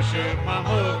 I'll hush up my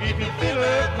mug if you fill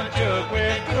up my jug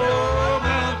with good old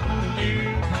Mountain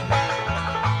Dew.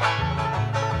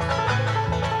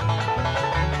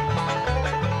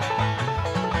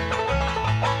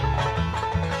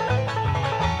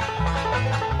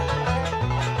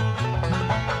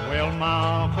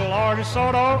 My Uncle Artie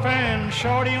sawed off, and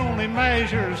Shorty only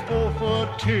measures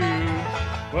 4'2".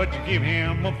 But you give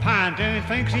him a pint and he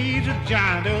thinks he's a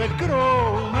giant of that good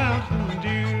old Mountain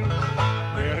Dew.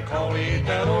 Well, they call it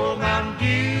that old Mountain Dew,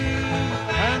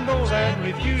 and those that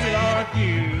refuse it are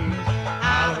few.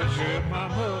 I'll hush up my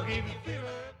mug if you fill up.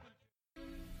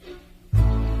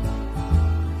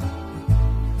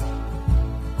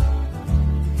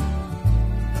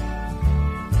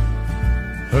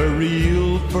 Her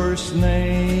real first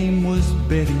name was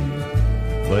Betty,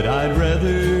 but I'd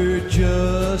rather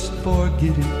just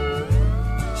forget it.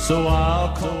 So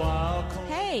I'll call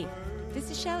Hey,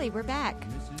 this is Shelley. We're back.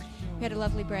 We had a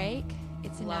lovely break.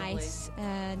 It's a Lovely.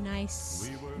 nice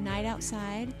night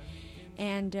outside.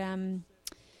 And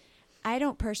I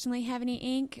don't personally have any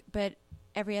ink, but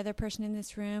every other person in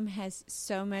this room has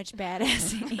so much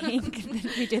badass ink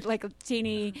that we did like a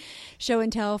teeny show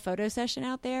and tell photo session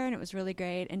out there, and it was really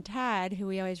great. And Todd, who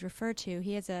we always refer to,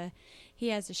 he has a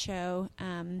show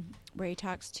where he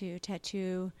talks to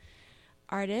tattoo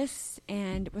artists.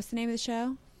 And what's the name of the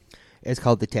show? It's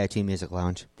called the Tattoo Music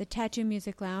Lounge. The Tattoo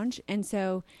Music Lounge. And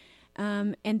so,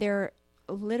 and they're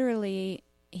literally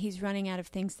he's running out of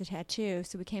things to tattoo.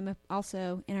 So we came up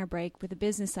also in our break with a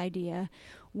business idea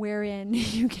wherein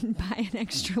you can buy an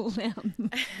extra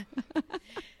limb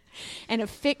and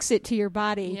affix it to your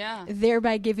body,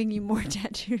 thereby giving you more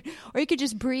tattoo. Or you could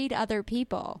just breed other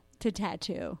people to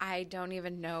tattoo. I don't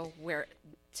even know where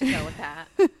to go with that.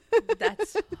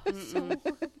 That's so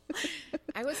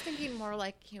I was thinking more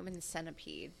like human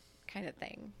centipede kind of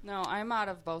thing. No, I'm out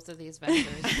of both of these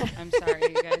ventures. I'm sorry,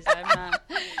 you guys. I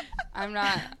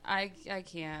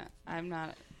can't. I'm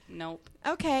not. Nope.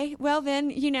 Okay. Well,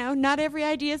 then, not every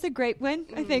idea is a great one.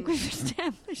 I think we've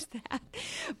established that.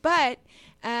 But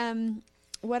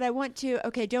what I want to...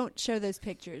 Okay, don't show those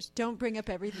pictures. Don't bring up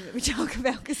everything that we talk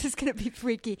about because it's going to be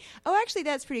freaky. Oh, actually,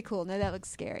 that's pretty cool. No, that looks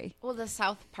scary. Well, the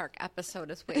South Park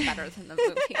episode is way better than the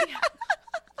movie.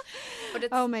 But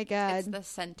it's, oh my God! It's the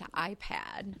sent to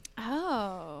iPad.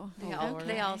 Oh,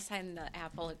 they all sign the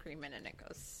Apple agreement, and it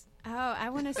goes. Oh, I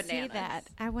want to see that.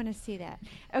 I want to see that.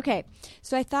 Okay,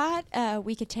 so I thought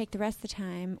we could take the rest of the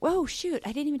time. Whoa, shoot!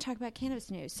 I didn't even talk about cannabis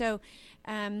news. So,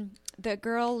 the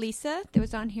girl Lisa that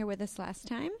was on here with us last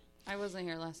time. I wasn't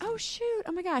here last time. Oh shoot!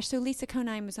 Oh my gosh! So Lisa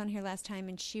Conine was on here last time,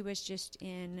 and she was just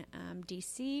in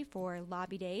D.C. for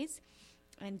Lobby Days,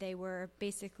 and they were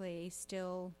basically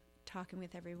still talking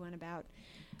with everyone about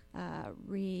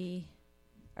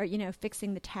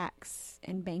fixing the tax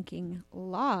and banking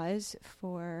laws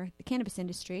for the cannabis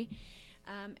industry.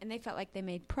 And they felt like they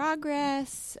made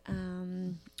progress.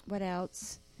 What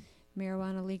else?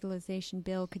 Marijuana legalization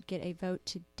bill could get a vote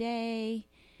today.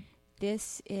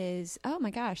 This is, oh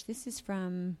my gosh, this is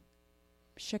from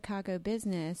Chicago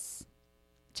Business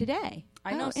today.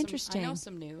 Interesting. I know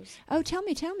some news. Oh, tell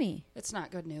me. It's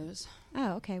not good news.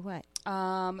 Oh, okay. What?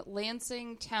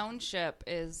 Lansing Township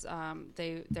is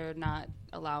they're not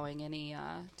allowing any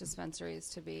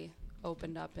dispensaries to be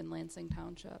opened up in Lansing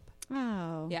Township.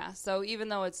 Oh. Yeah. So even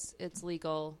though it's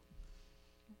legal,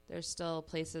 there's still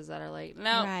places that are like,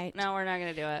 no, we're not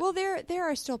going to do it. Well, there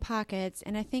are still pockets,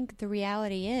 and I think the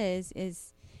reality is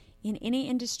in any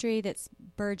industry that's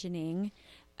burgeoning,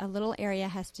 a little area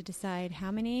has to decide how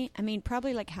many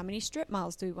strip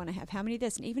malls do we want to have, how many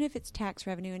this, and even if it's tax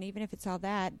revenue and even if it's all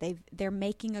that, they're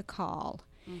making a call.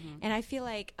 Mm-hmm. And I feel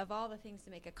like of all the things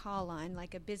to make a call on,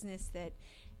 like a business that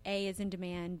A is in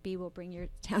demand, B will bring your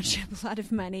township a lot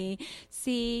of money,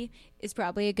 C is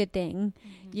probably a good thing.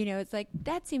 Mm-hmm. It's like,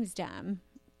 that seems dumb.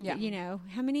 Yeah.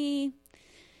 How many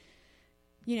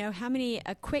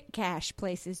quick cash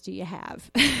places do you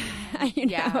have?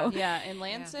 Yeah, in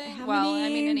Lansing.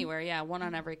 Anywhere. One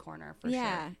on every corner for sure.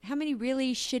 Yeah, how many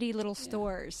really shitty little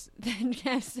stores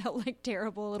that sell like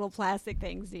terrible little plastic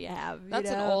things do you have?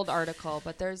 That's an old article,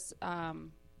 but there's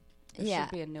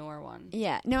should be a newer one.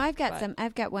 Yeah, no, I've got some.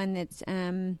 I've got one that's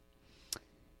there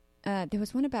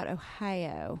was one about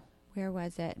Ohio. Where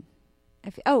was it?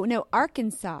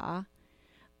 Arkansas.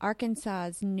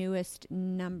 Arkansas's newest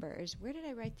numbers. Where did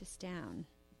I write this down?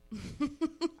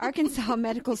 Arkansas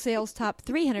medical sales topped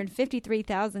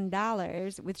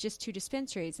 $353,000 with just 2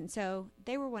 dispensaries. And so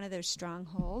they were one of those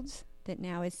strongholds that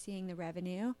now is seeing the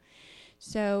revenue.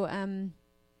 So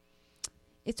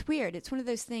it's weird. It's one of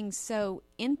those things. So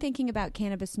in thinking about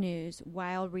cannabis news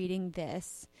while reading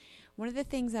this, one of the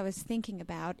things I was thinking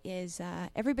about is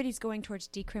everybody's going towards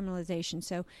decriminalization.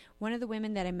 So one of the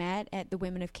women that I met at the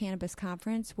Women of Cannabis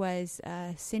conference was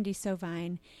Cindy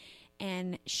Sovine,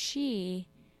 and she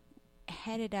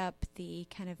headed up the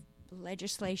kind of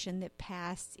legislation that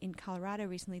passed in Colorado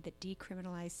recently that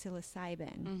decriminalized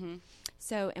psilocybin. Mm-hmm.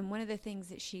 So, and one of the things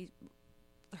that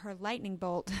her lightning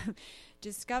bolt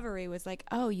discovery was like,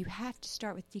 oh, you have to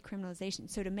start with decriminalization.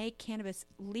 So to make cannabis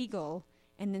legal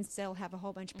and then still have a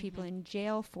whole bunch of people in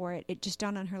jail for it, it just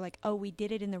dawned on her like, oh, we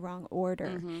did it in the wrong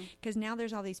order. Because now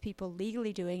there's all these people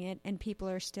legally doing it and people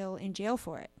are still in jail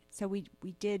for it. So we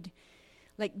did,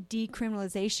 like,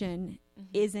 decriminalization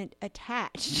isn't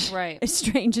attached, right? As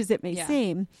strange as it may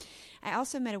seem. I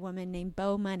also met a woman named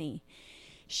Bo Money.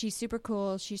 She's super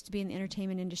cool. She used to be in the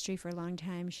entertainment industry for a long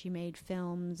time. She made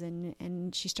films,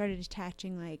 and she started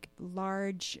attaching, like,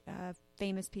 large,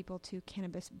 famous people to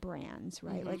cannabis brands,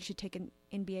 right? Like, she'd take an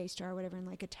NBA star or whatever and,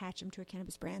 like, attach them to a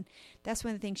cannabis brand. That's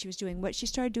one of the things she was doing. What she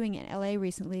started doing in L.A.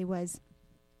 recently was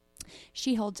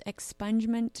she holds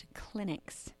expungement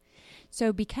clinics.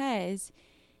 So because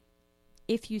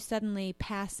if you suddenly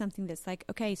pass something that's like,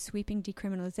 okay, sweeping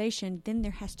decriminalization, then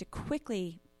there has to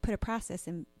quickly put a process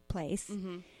in place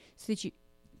so that you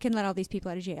can let all these people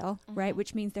out of jail, right?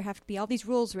 Which means there have to be all these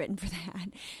rules written for that,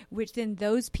 which then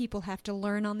those people have to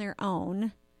learn on their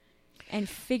own and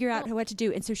figure out what to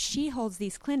do. And so she holds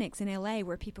these clinics in LA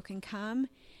where people can come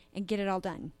and get it all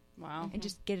done. Wow. And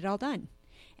just get it all done.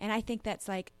 And I think that's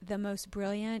like the most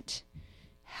brilliant,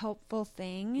 helpful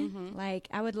thing. Like,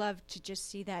 I would love to just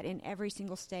see that in every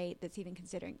single state that's even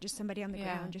considering, just somebody on the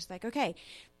ground, just like, okay,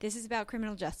 this is about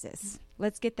criminal justice.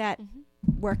 Let's get that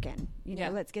working, you know,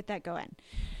 let's get that going.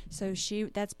 So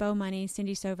that's Bo Money.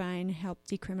 Cindy Sovine helped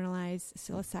decriminalize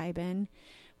psilocybin,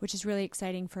 which is really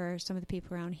exciting for some of the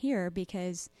people around here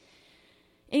because,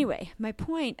 anyway, my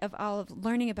point of all of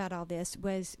learning about all this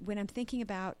was when I'm thinking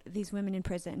about these women in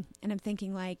prison, and I'm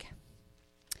thinking like,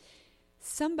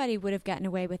 somebody would have gotten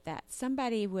away with that.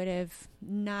 Somebody would have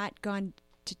not gone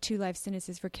to 2 life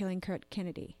sentences for killing Kurt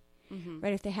Kennedy,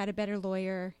 right? If they had a better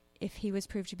lawyer, if he was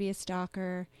proved to be a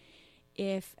stalker,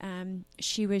 if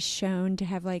she was shown to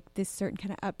have like this certain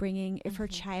kind of upbringing, if her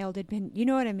child had been, you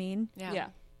know what I mean? Yeah.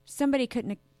 Somebody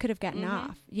could have gotten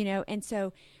off, you know? And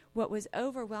so what was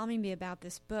overwhelming me about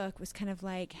this book was kind of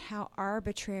like how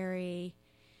arbitrary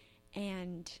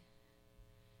and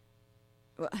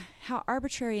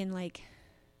like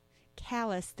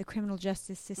callous the criminal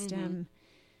justice system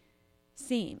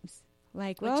seems.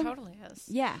 Like, well, it totally is.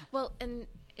 Yeah. Well, in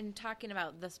talking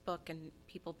about this book and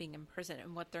people being in prison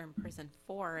and what they're in prison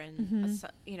for, and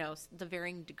you know, the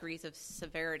varying degrees of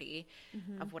severity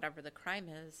of whatever the crime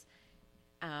is,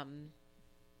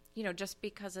 you know, just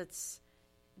because it's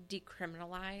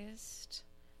decriminalized,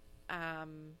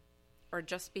 or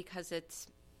just because it's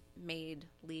made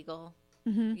legal,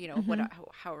 you know,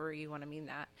 however you want to mean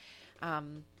that,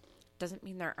 doesn't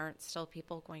mean there aren't still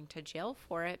people going to jail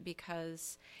for it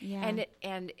because, and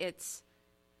it's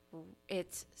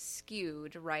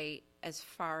skewed, right, as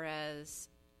far as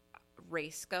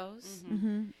race goes.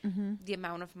 The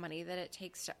amount of money that it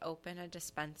takes to open a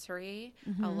dispensary,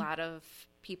 a lot of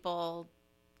people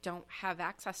don't have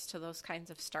access to those kinds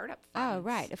of startup funds. Oh,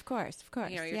 right. Of course.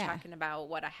 You know, you're talking about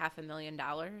what,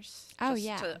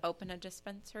 $500,000 to open a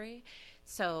dispensary.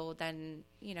 So then,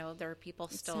 you know, there are people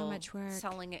still so much work.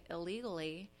 Selling it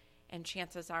illegally, and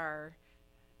chances are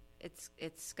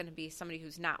it's going to be somebody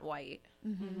who's not white.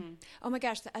 Oh my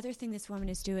gosh, the other thing this woman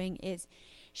is doing is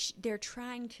they're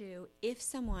trying to, if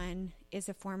someone is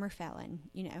a former felon,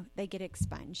 you know, they get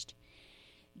expunged.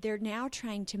 They're now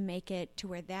trying to make it to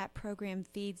where that program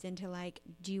feeds into like,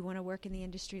 do you want to work in the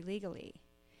industry legally?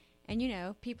 And, you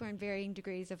know, people are in varying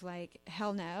degrees of like,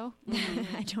 hell no,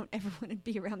 I don't ever want to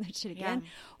be around that shit again.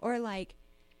 Or like,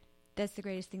 that's the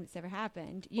greatest thing that's ever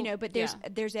happened. You know, but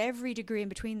there's every degree in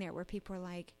between there where people are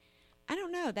like, I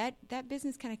don't know, that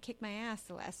business kind of kicked my ass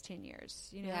the last 10 years,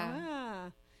 you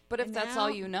know? But if that's all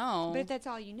you know. But if that's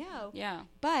all you know. Yeah.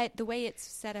 But the way it's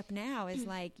set up now is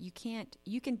like you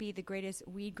can be the greatest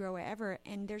weed grower ever,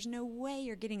 and there's no way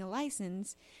you're getting a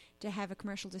license to have a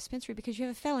commercial dispensary because you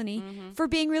have a felony for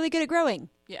being really good at growing.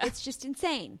 Yeah. It's just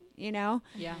insane, you know?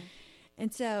 Yeah.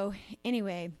 And so,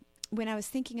 anyway, when I was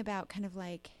thinking about kind of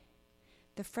like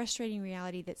the frustrating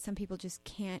reality that some people just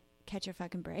can't catch a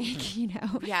fucking break, you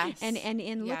know? Yes. And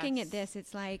in looking at this,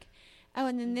 it's like, oh,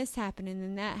 and then this happened, and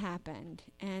then that happened,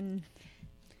 and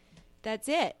that's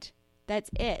it. That's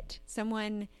it.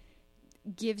 Someone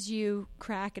gives you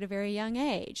crack at a very young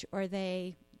age, or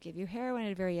they give you heroin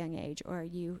at a very young age, or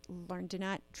you learn to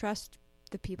not trust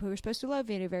the people who are supposed to love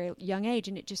you at a very young age,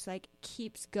 and it just like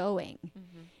keeps going.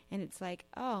 And it's like,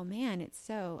 oh man, it's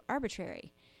so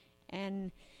arbitrary.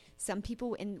 And some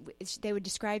people, and they would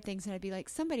describe things, and I'd be like,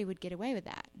 somebody would get away with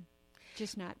that,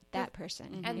 just not that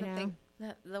person. And you the know? thing,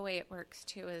 the way it works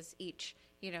too is each,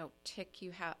 you know, tick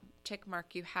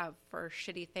mark you have for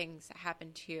shitty things that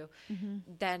happen to you,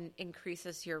 then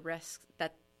increases your risk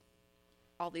that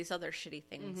all these other shitty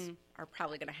things are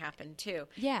probably going to happen too.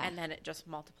 Yeah. And then it just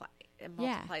multiplies and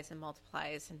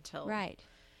multiplies until right.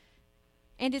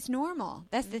 And it's normal.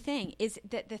 That's the thing. Is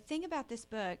that the thing about this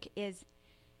book is,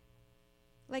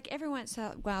 like, every once in a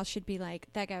while should be like,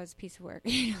 that guy was a piece of work,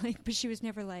 like, but she was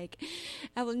never like,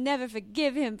 I will never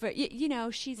forgive him for, you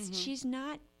know, she's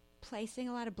not placing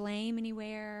a lot of blame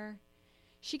anywhere.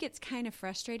 She gets kind of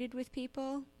frustrated with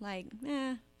people, like,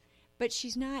 but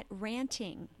she's not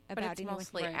ranting about it. But it's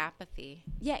mostly apathy.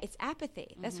 Yeah, it's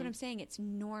apathy. That's what I'm saying. It's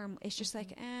normal. It's just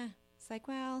like, it's like,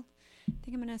 well, I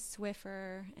think I'm going to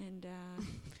Swiffer, and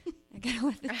I got to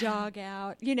let the dog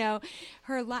out. You know,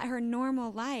 her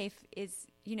normal life is,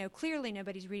 you know, clearly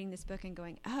nobody's reading this book and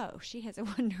going, oh, she has a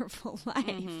wonderful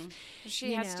life.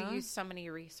 She has to use so many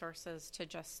resources to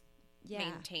just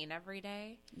maintain every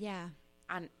day. Yeah.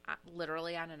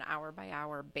 Literally on an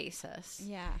hour-by-hour basis.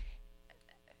 Yeah.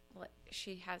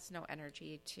 She has no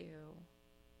energy to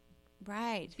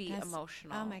be That's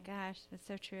emotional. Oh, my gosh. That's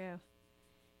so true.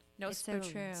 No spoons.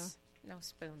 So true. No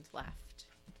spoons left.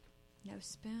 No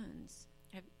spoons.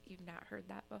 Have you not heard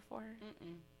that before?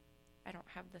 I don't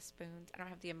have the spoons. I don't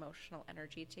have the emotional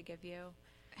energy to give you.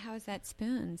 How is that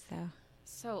spoons, though?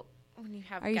 So when you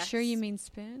have Are you guests, sure you mean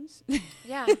spoons?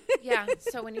 Yeah.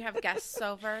 So when you have guests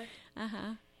over,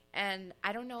 and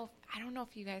I don't know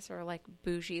if you guys are like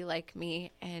bougie like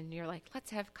me, and you're like,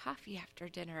 let's have coffee after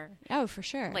dinner, Oh, for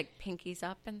sure. like pinkies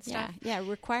up and yeah, stuff, yeah.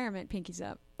 Requirement pinkies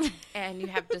up. and you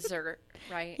have dessert,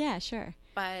 right? Yeah, sure.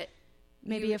 But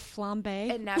Maybe you a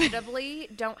flambe. inevitably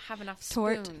don't have enough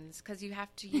Tort. spoons because you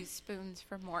have to use spoons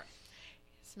for more.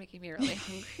 It's making me really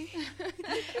hungry.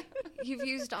 You've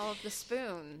used all of the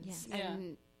spoons, Yes.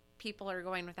 and people are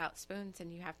going without spoons,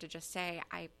 and you have to just say,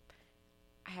 I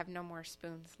have no more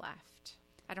spoons left.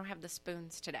 I don't have the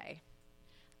spoons today.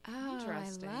 Oh,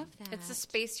 Interesting. I love that. It's the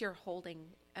space you're holding,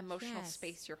 emotional Yes.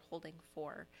 space you're holding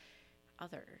for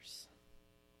others,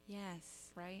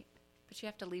 Yes. right? But you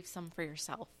have to leave some for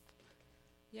yourself.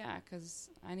 Yeah, because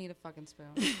I need a fucking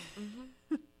spoon.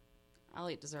 I'll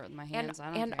eat dessert with my hands.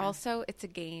 I don't And care. also, it's a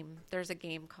game. There's a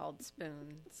game called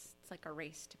Spoons. It's like a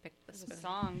race to pick the There's spoon. a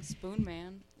song, Spoon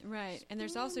Man. Right. And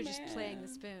there's also just Spoon playing the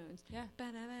Man. spoons. Yeah.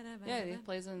 Ba-da-ba-da-ba-da-ba. Yeah, he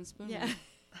plays it in Spoon Yeah. Man.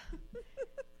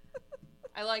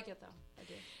 I like it, though. I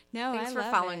do. No, Thanks I for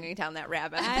love following it. me down that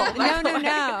rabbit I, hole. by the way.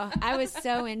 no. I was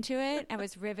so into it. I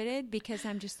was riveted because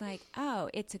I'm just like, oh,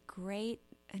 it's a great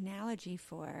analogy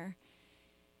for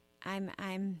I've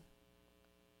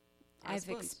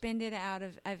spoons. expended out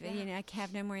of I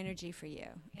have no more energy for you.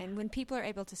 And when people are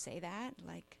able to say that,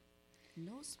 like,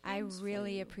 No spoons I for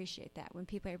really you. appreciate that when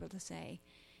people are able to say,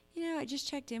 I just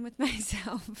checked in with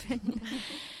myself and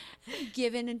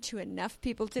given to enough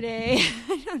people today.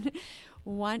 I don't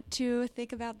want to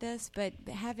think about this, but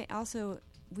having also,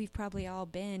 we've probably all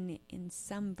been in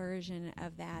some version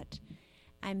of that.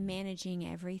 I'm managing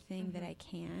everything that I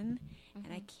can, and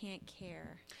I can't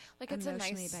care Like, it's a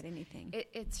emotionally nice about anything.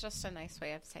 It's just a nice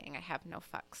way of saying I have no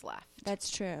fucks left. That's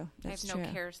true. That's I have true.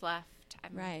 no cares left.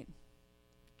 I'm Right.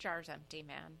 Jar's empty,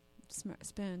 man.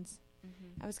 Spoons.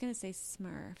 I was going to say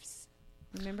Smurfs.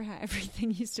 Remember how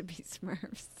everything used to be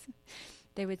Smurfs?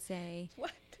 They would say,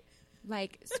 What?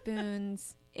 like,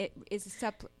 spoons. It is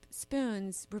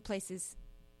spoons replaces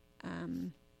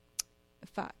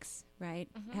fucks, right?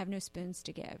 Have no spoons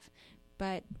to give.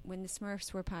 But when the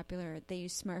Smurfs were popular, they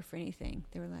used Smurf for anything.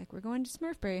 They were like, we're going to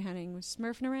Smurfberry hunting. We're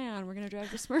smurfing around. We're going to drive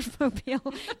the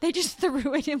Smurfmobile. They just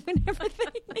threw it in whenever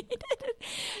they needed it.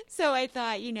 So I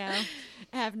thought,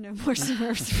 have no more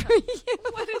Smurfs for you.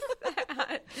 What is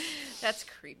that? That's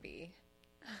creepy.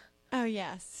 Oh,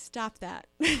 yes. Stop that.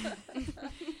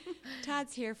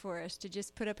 Todd's here for us to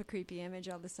just put up a creepy image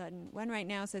all of a sudden. One right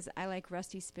now says, I like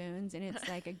rusty spoons, and it's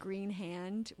like a green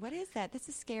hand. What is that? That's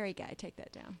a scary guy. Take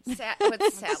that down. With salad,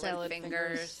 Salad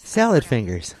fingers. Salad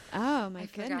fingers. Oh, my I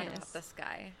forgot goodness. about this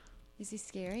guy. Is he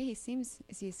scary? Is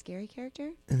he a scary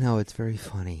character? No, it's very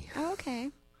funny. Oh, okay.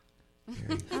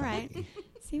 Very All right. funny.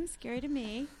 Seems scary to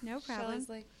me. No problem. Shelley's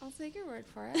like, I'll take your word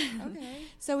for it. Okay.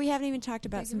 So we haven't even talked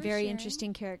about Thank you some for very sharing.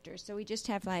 interesting characters. So we just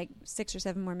have like 6 or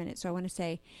 7 more minutes. So I want to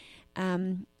say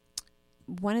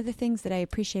one of the things that I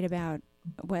appreciate about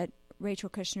what Rachel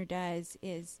Kushner does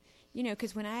is,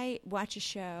 because when I watch a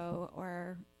show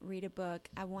or read a book,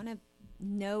 I want to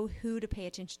know who to pay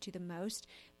attention to the most,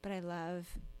 but I love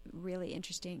really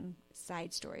interesting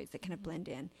side stories that kind of blend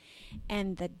in.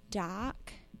 And the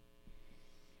doc...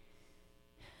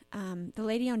 the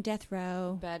lady on death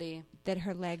row, Betty. that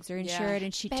her legs are insured,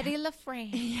 and she Betty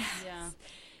LaFrance. Yeah.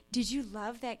 Did you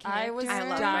love that character? I was I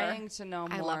loved dying her. to know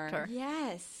more. I loved her.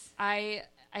 Yes. I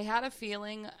had a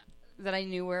feeling that I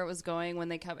knew where it was going when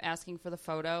they kept asking for the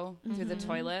photo through the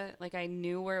toilet. Like, I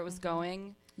knew where it was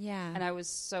going, Yeah. and I was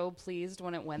so pleased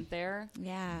when it went there.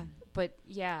 Yeah. But,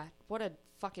 yeah, what a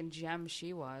fucking gem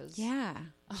she was. Yeah.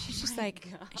 She's just like,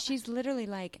 she's literally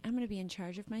like, I'm going to be in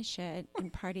charge of my shit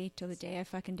and party till the day I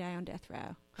fucking die on death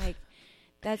row. Like,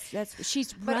 that's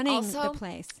she's But running also, the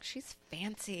place. She's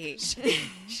fancy.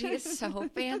 She is so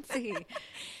fancy.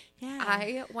 Yeah.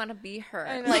 I want to be her.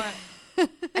 I know. Like,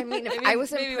 I mean, if Maybe- I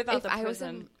was maybe in without if the I was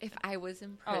prison. if I was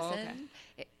in Oh, prison,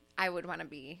 okay. I would want to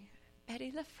be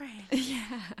Betty LaFrance.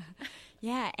 Yeah.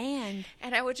 Yeah. And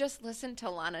And I would just listen to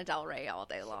Lana Del Rey all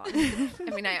day long.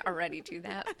 I mean, I already do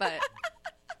that, but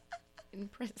in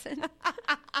prison.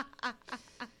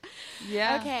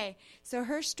 Yeah. okay, so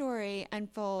her story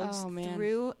unfolds Oh, man.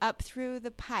 through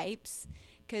the pipes,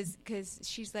 because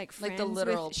she's like friends Like the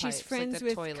literal with, she's pipes, like friends the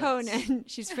with toilets. Conan.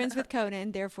 She's friends with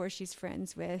Conan, therefore she's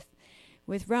friends with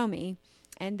Romy,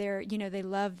 and they're they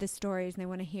love the stories and they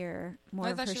want to hear more I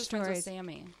of thought her she was friends with stories.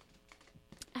 Sammy.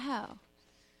 Oh,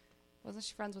 Wasn't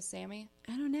she friends with Sammy?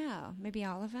 I don't know. Maybe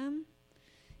all of them.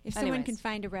 If someone Anyways. can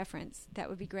find a reference, that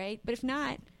would be great. But if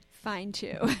not, fine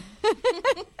too.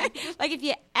 Like if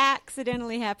you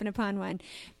accidentally happen upon one.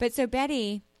 But so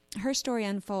Betty, her story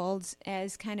unfolds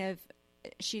as kind of,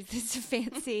 she's this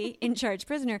fancy in charge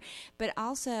prisoner, but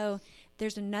also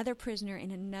there's another prisoner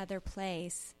in another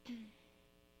place.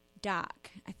 Doc,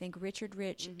 I think Richard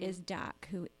Rich is Doc,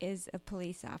 who is a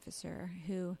police officer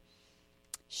who,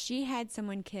 she had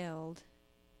someone killed.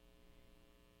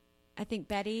 I think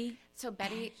Betty. So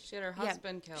Betty, She had her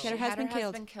husband killed. She had her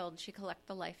husband killed. She collected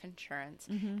the life insurance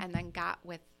and then got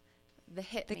with the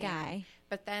hitman. The guy.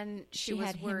 But then she She was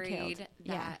had him worried killed. that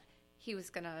Yeah. he was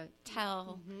going to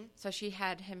tell. So she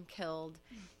had him killed.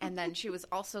 And then she was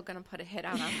also going to put a hit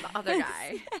out on the other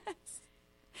guy,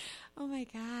 Oh my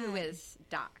God. who is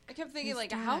Doc. I kept thinking, Who's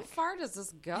like, how Doc? far does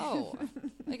this go?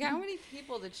 Like, how many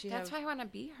people did she That's have? why I want to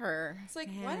be her. It's like,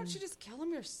 why don't you just kill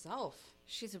him yourself?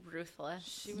 She's ruthless.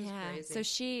 She was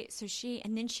crazy. So she,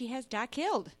 and then she has Doc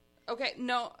killed. Okay,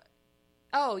 no.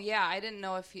 Oh, yeah, I didn't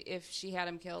know if she had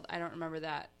him killed. I don't remember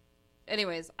that.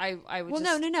 Anyways, I would Well,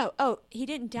 just... no. Oh, he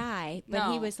didn't die, but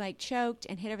he No. was like choked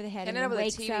and hit over the head Ended and up then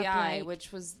with a wakes TBI, up like,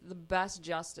 which was the best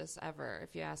justice ever,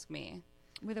 if you ask me.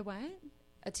 with a what?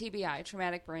 A TBI,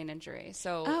 traumatic brain injury.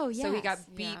 So, Oh, so he got yes.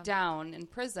 beat Yeah. down in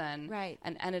prison, Right.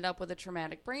 and ended up with a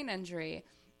traumatic brain injury.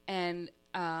 And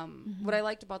what I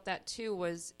liked about that too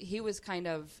was he was kind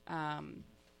of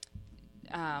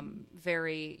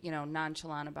very,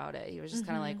 nonchalant about it. He was just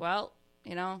kind of like, well,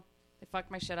 they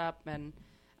fucked my shit up, and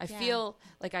I feel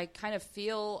like I kind of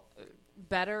feel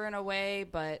better in a way,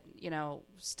 but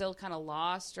still kind of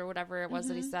lost or whatever it was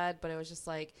that he said. But it was just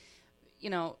like,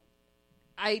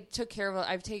 I've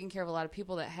taken care of a lot of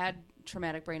people that had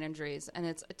traumatic brain injuries, and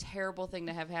it's a terrible thing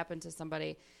to have happen to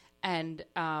somebody. And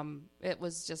it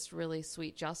was just really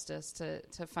sweet justice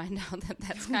to find out that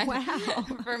that's kind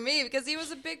of for me, because he was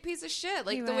a big piece of shit.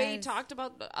 Like the way he talked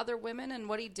about other women and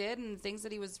what he did and things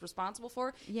that he was responsible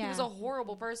for. Yeah. He was a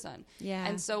horrible person. Yeah.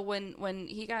 And so when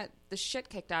he got the shit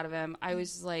kicked out of him, I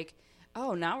was just like,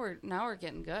 oh, now we're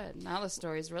getting good. Now the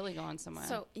story's really going somewhere.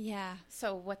 So Yeah.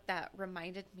 So what that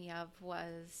reminded me of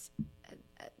was,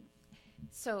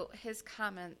 so his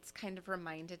comments kind of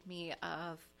reminded me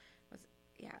of,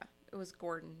 it was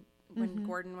Gordon. When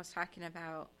Gordon was talking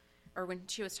about, or when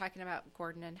she was talking about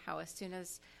Gordon and how as soon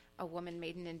as a woman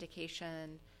made an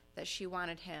indication that she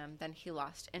wanted him, then he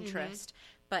lost interest.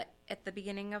 But at the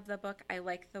beginning of the book, I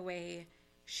like the way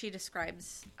she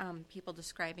describes people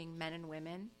describing men and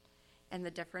women and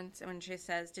the difference. And when she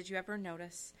says, did you ever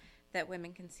notice that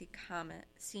women can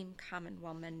seem common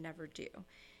while men never do?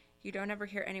 You don't ever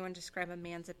hear anyone describe a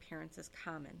man's appearance as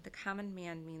common. The common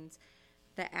man means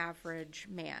the average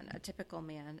man, a typical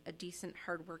man, a decent,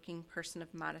 hardworking person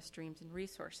of modest dreams and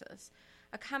resources.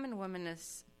 A common woman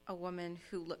is a woman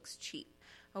who looks cheap.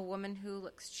 A woman who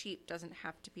looks cheap doesn't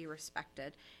have to be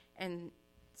respected. And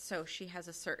so she has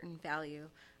a certain value,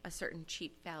 a certain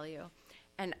cheap value.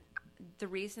 And the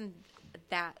reason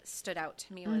that stood out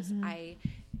to me was I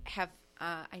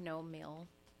know male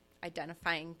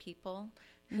identifying people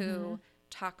who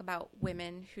talk about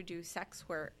women who do sex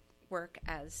work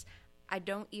as, I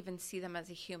don't even see them as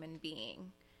a human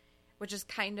being, which is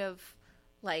kind of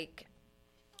like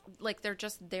they're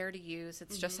just there to use.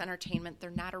 It's just entertainment. They're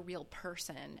not a real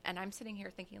person. And I'm sitting here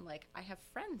thinking, like, I have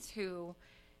friends who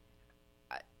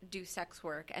do sex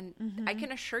work, and I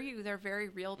can assure you they're very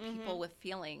real people with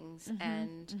feelings.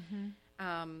 And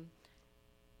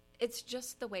it's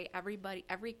just the way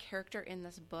every character in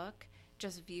this book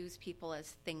just views people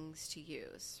as things to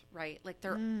use, right? Like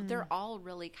they're all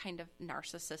really kind of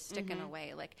narcissistic in a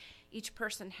way. Like each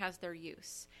person has their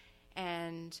use,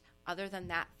 and other than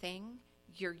that thing,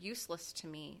 you're useless to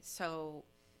me. So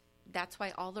that's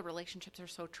why all the relationships are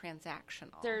so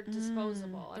transactional. they're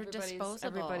disposable. They're disposable.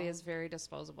 Everybody is very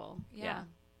disposable. Yeah.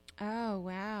 Oh,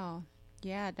 wow.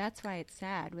 Yeah, that's why it's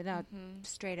sad without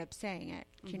straight up saying it,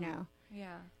 you know.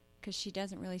 Yeah. Because she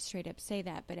doesn't really straight up say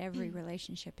that, but every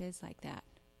relationship is like that.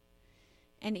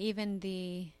 And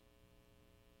even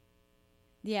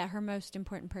her most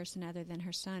important person other than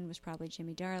her son was probably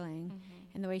Jimmy Darling.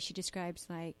 And the way she describes,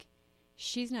 like,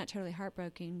 she's not totally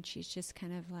heartbroken. She's just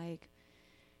kind of like,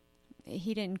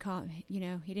 he didn't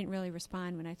really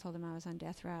respond when I told him I was on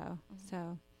death row.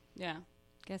 So, Yeah.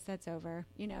 guess that's over.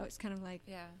 It's kind of like,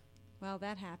 Yeah. well,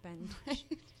 that happened.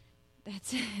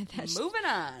 That's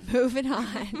Moving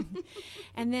on.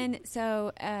 And then,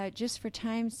 so just for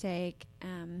time's sake,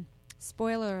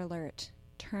 spoiler alert,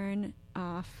 turn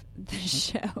off the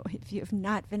show if you have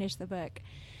not finished the book.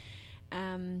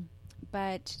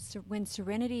 But when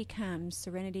Serenity comes,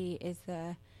 Serenity is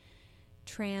the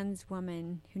trans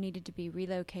woman who needed to be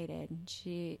relocated.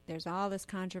 There's all this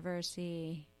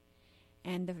controversy,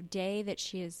 And the day that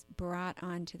she is brought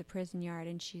onto the prison yard,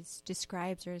 and she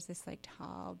describes her as this like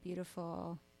tall,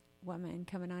 beautiful woman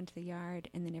coming onto the yard,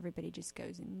 and then everybody just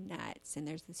goes nuts, and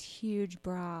there's this huge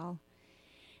brawl.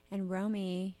 And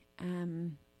Romy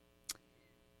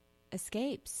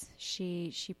escapes.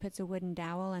 She puts a wooden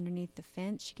dowel underneath the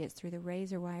fence. She gets through the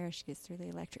razor wire. She gets through the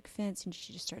electric fence, and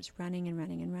she just starts running and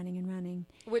running and running and running.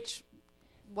 Which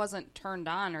wasn't turned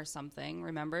on or something.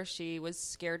 Remember, she was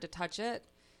scared to touch it,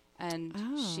 and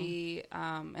she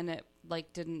and it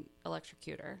like didn't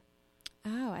electrocute her.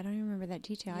 Oh, I don't even remember that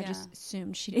detail. Yeah. I just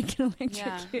assumed she didn't get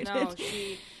electrocuted. Yeah, no,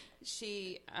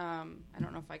 she. I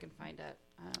don't know if I can find it.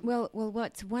 Well,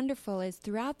 what's wonderful is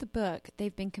throughout the book,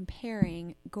 they've been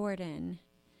comparing Gordon,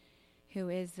 who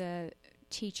is the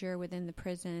teacher within the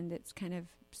prison that's kind of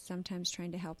sometimes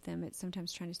trying to help them, it's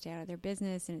sometimes trying to stay out of their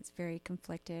business, and it's very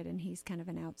conflicted, and he's kind of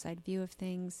an outside view of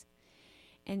things.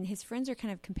 And his friends are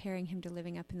kind of comparing him to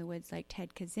living up in the woods like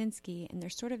Ted Kaczynski, and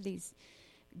there's sort of these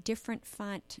different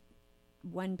font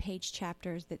one-page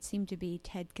chapters that seem to be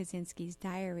Ted Kaczynski's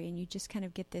diary, and you just kind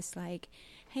of get this like,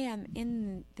 hey, I'm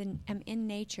in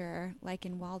nature, like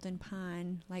in Walden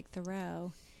Pond, like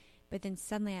Thoreau, but then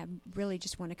suddenly I really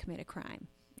just want to commit a crime,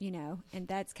 you know, and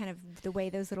that's kind of the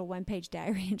way those little one-page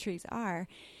diary entries are.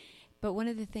 But one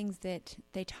of the things that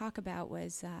they talk about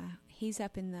was he's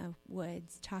up in the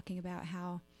woods talking about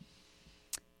how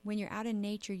when you're out in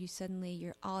nature, you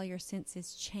suddenly, all your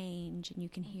senses change, and you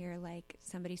can hear like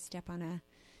somebody step on a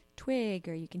twig,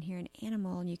 or you can hear an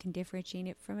animal, and you can differentiate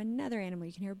it from another animal.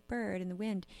 You can hear a bird in the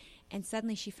wind, and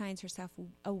suddenly she finds herself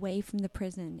away from the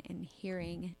prison and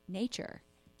hearing nature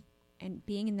and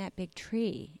being in that big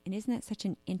tree. And isn't that such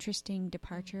an interesting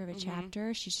departure of a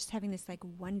chapter? She's just having this like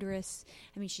wondrous,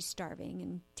 I mean, she's starving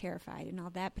and terrified and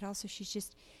all that, but also she's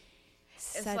just...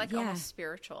 It's like almost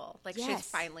spiritual. Like Yes. she's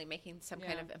finally making some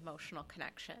kind of emotional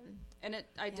connection. And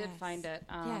I did Yes. find it.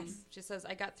 Yes. She says,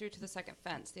 I got through to the second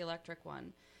fence, the electric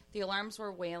one. The alarms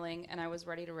were wailing, and I was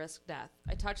ready to risk death.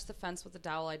 I touched the fence with the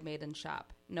dowel I'd made in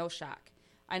shop. No shock.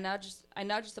 I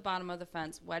nudged the bottom of the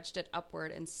fence, wedged it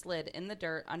upward, and slid in the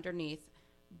dirt underneath,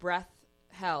 breath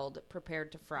held,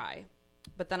 prepared to fry.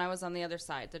 But then I was on the other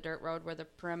side, the dirt road where the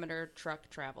perimeter truck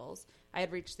travels. I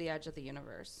had reached the edge of the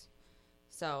universe.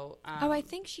 So, I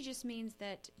think she just means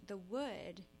that the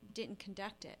wood didn't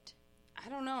conduct it, I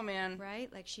don't know, man.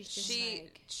 right? Like she's just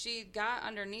She got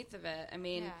underneath of it. I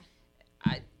mean,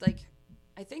 yeah.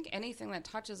 I think anything that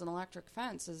touches an electric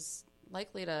fence is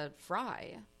likely to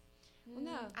fry. Well,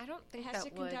 no, I don't think it has that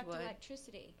to conduct would.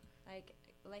 electricity.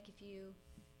 Like if you,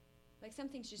 like some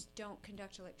things just don't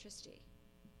conduct electricity.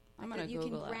 I'm Like gonna you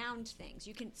Google can it. ground things.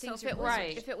 You can. So Things if it are was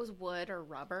Right. if it was wood or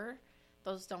rubber,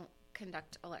 those don't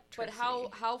conduct But electricity.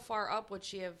 how far up would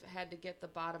she have had to get the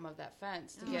bottom of that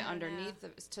fence to get underneath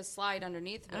to slide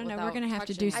underneath of it? I don't know. We're without going to have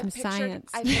to touching do it? some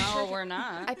science. No, we're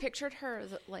not. I pictured her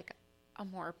as like a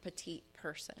more petite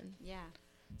person, Yeah.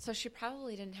 so she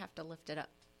probably didn't have to lift it up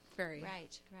very.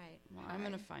 Right. Well, I'm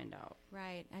gonna find out.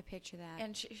 Right. I picture that.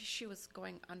 And she was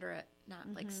going under it, not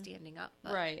like standing up.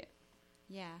 But Right.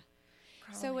 Yeah.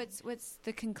 So what's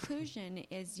the conclusion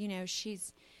is, you know,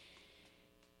 she's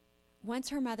once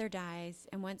her mother dies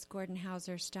and once Gordon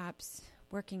Hauser stops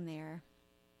working there,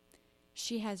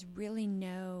 she has really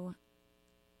no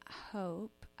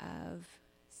hope of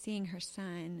seeing her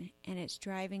son, and it's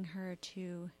driving her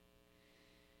to,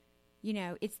 you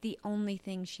know, it's the only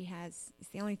thing she has, it's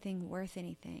the only thing worth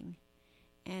anything,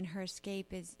 and her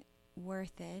escape is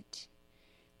worth it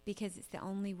because it's the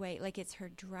only way, like it's her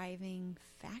driving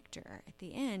factor at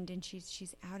the end, and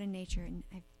she's out in nature, and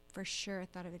I for sure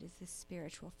thought of it as this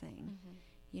spiritual thing,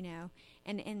 you know,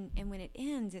 and when it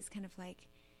ends, it's kind of like,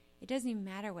 it doesn't even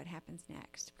matter what happens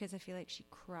next, because I feel like she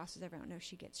crosses over. I don't know if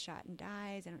she gets shot and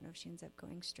dies. I don't know if she ends up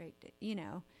going straight to, you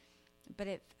know, but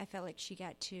I felt like she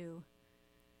got to,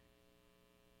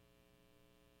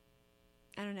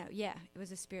 I don't know. Yeah, it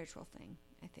was a spiritual thing,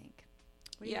 I think.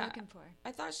 What are you looking for?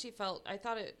 I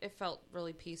thought it felt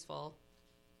really peaceful,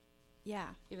 Yeah.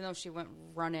 even though she went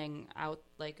running out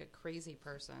like a crazy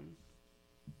person.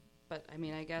 But I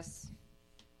mean, I guess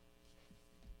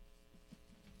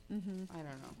I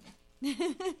don't know.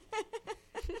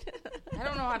 I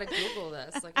don't know how to Google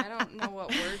this. Like, I don't know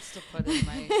what words to put in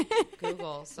my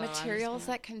Google. So materials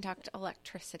that conduct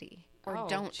electricity or Oh,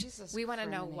 don't. Jesus We want to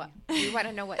know criminy. what we want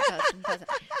to know what does and doesn't.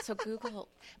 So Google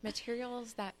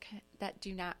materials that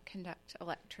do not conduct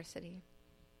electricity.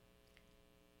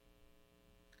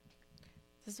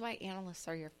 This is why analysts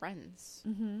are your friends.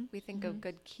 Mm-hmm. We think of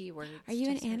good keywords. Are you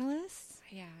an to search. analyst?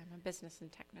 Yeah, I'm a business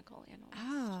and technical analyst.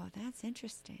 Oh, that's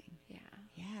interesting. Yeah.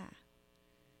 Yeah.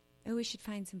 Oh, we should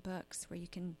find some books where you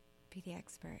can Be the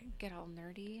expert. Get all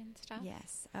nerdy and stuff.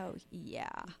 Yes. Oh, yeah.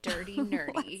 Dirty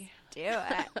nerdy. Do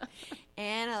it.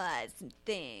 Analyze some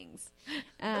things.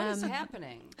 What is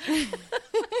happening?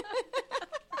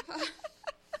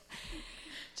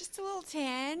 Just a little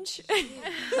tinge.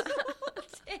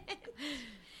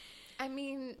 I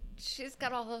mean, she's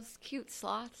got all those cute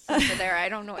sloths over there. I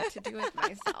don't know what to do with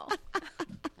myself.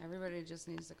 Everybody just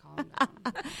needs to calm down.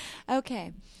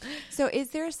 Okay. So is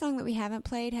there a song that we haven't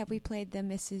played? Have we played the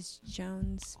Mrs.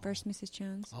 Jones, first Mrs.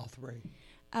 Jones? All three.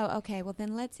 Oh, okay. Well,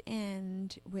 then let's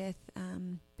end with...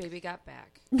 Baby Got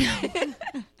Back.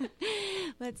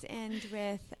 let's end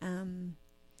with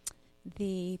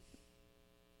the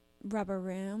Rubber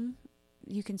Room.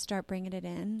 You can start bringing it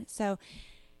in. So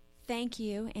thank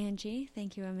you, Angie.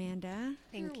 Thank you, Amanda.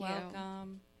 Thank you.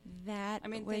 Welcome. That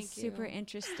was thank super you.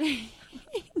 interesting.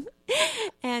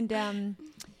 And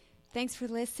thanks for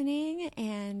listening.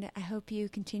 And I hope you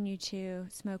continue to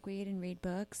smoke weed and read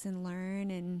books and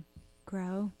learn and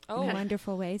grow in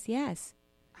wonderful ways. Yes.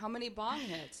 How many bong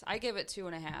hits? I give it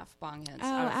 2.5 bong hits. Oh,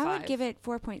 out of 5. I would give it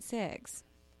 4.6.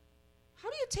 How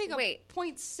do you take a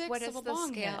 0.6 What of is a the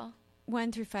bong scale? hit?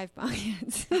 1 through 5 bong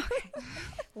hits.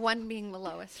 1 being the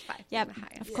lowest, 5 being Yep, the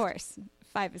highest. of course.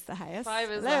 5 is the highest.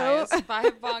 5 is Hello? the highest.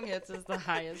 5 bong hits is the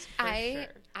highest for sure.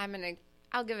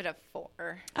 I'll give it a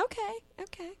 4. Okay.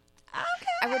 I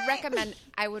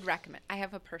would recommend. I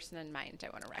have a person in mind I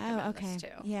want to recommend this to.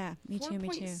 Yeah, me too.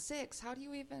 4.6. How do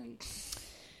you even...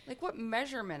 Like, what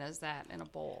measurement is that in a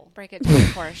bowl? Break it down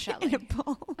for us, Shelley. In a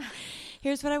bowl.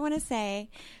 Here's what I want to say.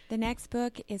 The next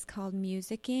book is called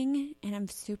Musicking, and I'm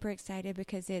super excited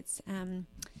because it's a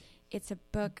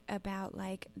book about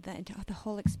like the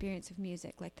whole experience of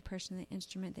music, like the person, the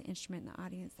instrument, the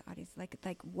audience,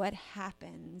 like what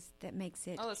happens that makes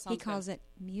it. Oh, that he sounds calls good. it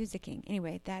Musicking.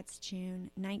 Anyway, that's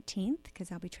June 19th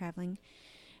because I'll be traveling,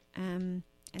 and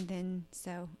then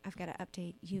so I've got to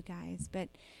update you guys, but.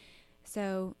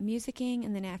 So Musicking,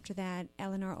 and then after that,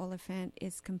 Eleanor Oliphant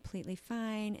is Completely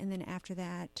Fine, and then after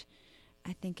that,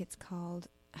 I think it's called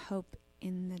Hope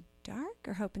in the Dark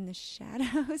or Hope in the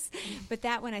Shadows. But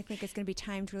that one I think is going to be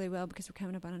timed really well because we're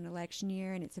coming up on an election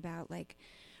year, and it's about like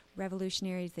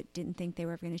revolutionaries that didn't think they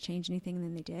were ever going to change anything, and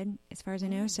then they did, as far as I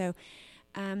know. So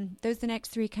those are the next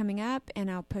 3 coming up,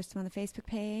 and I'll post them on the Facebook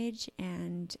page,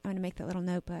 and I'm going to make that little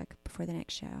notebook before the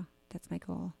next show. That's my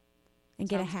goal. And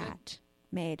get a Sounds good. hat.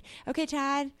 Made. Okay,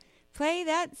 Todd, play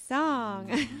that song.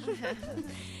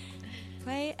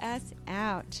 Play us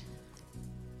out.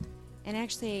 And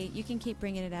actually, you can keep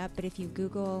bringing it up, but if you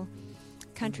Google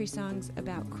country songs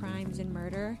about crimes and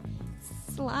murder,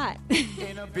 it's a lot.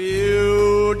 In a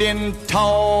building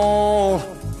tall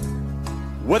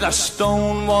with a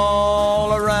stone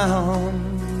wall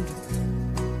around,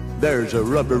 there's a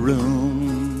rubber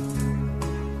room.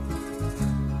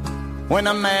 When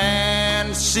a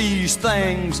man sees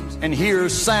things and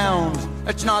hears sounds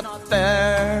that's not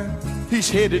there, he's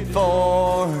headed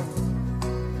for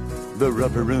the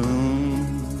rubber room.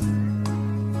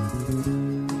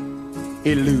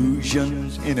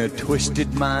 Illusions in a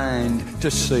twisted mind to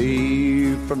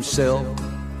save from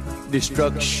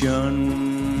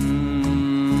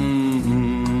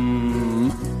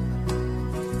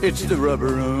self-destruction. It's the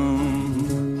rubber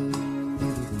room,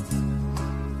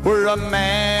 where a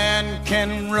man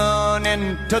can run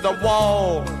into the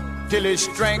wall till his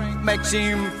strength makes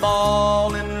him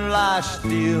fall and lie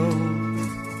still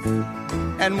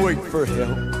and wait for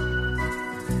help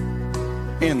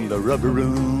in the rubber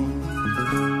room.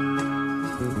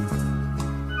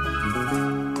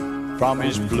 From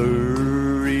his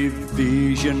blurry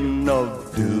vision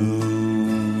of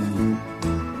doom,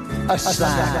 a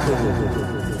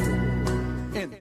psycho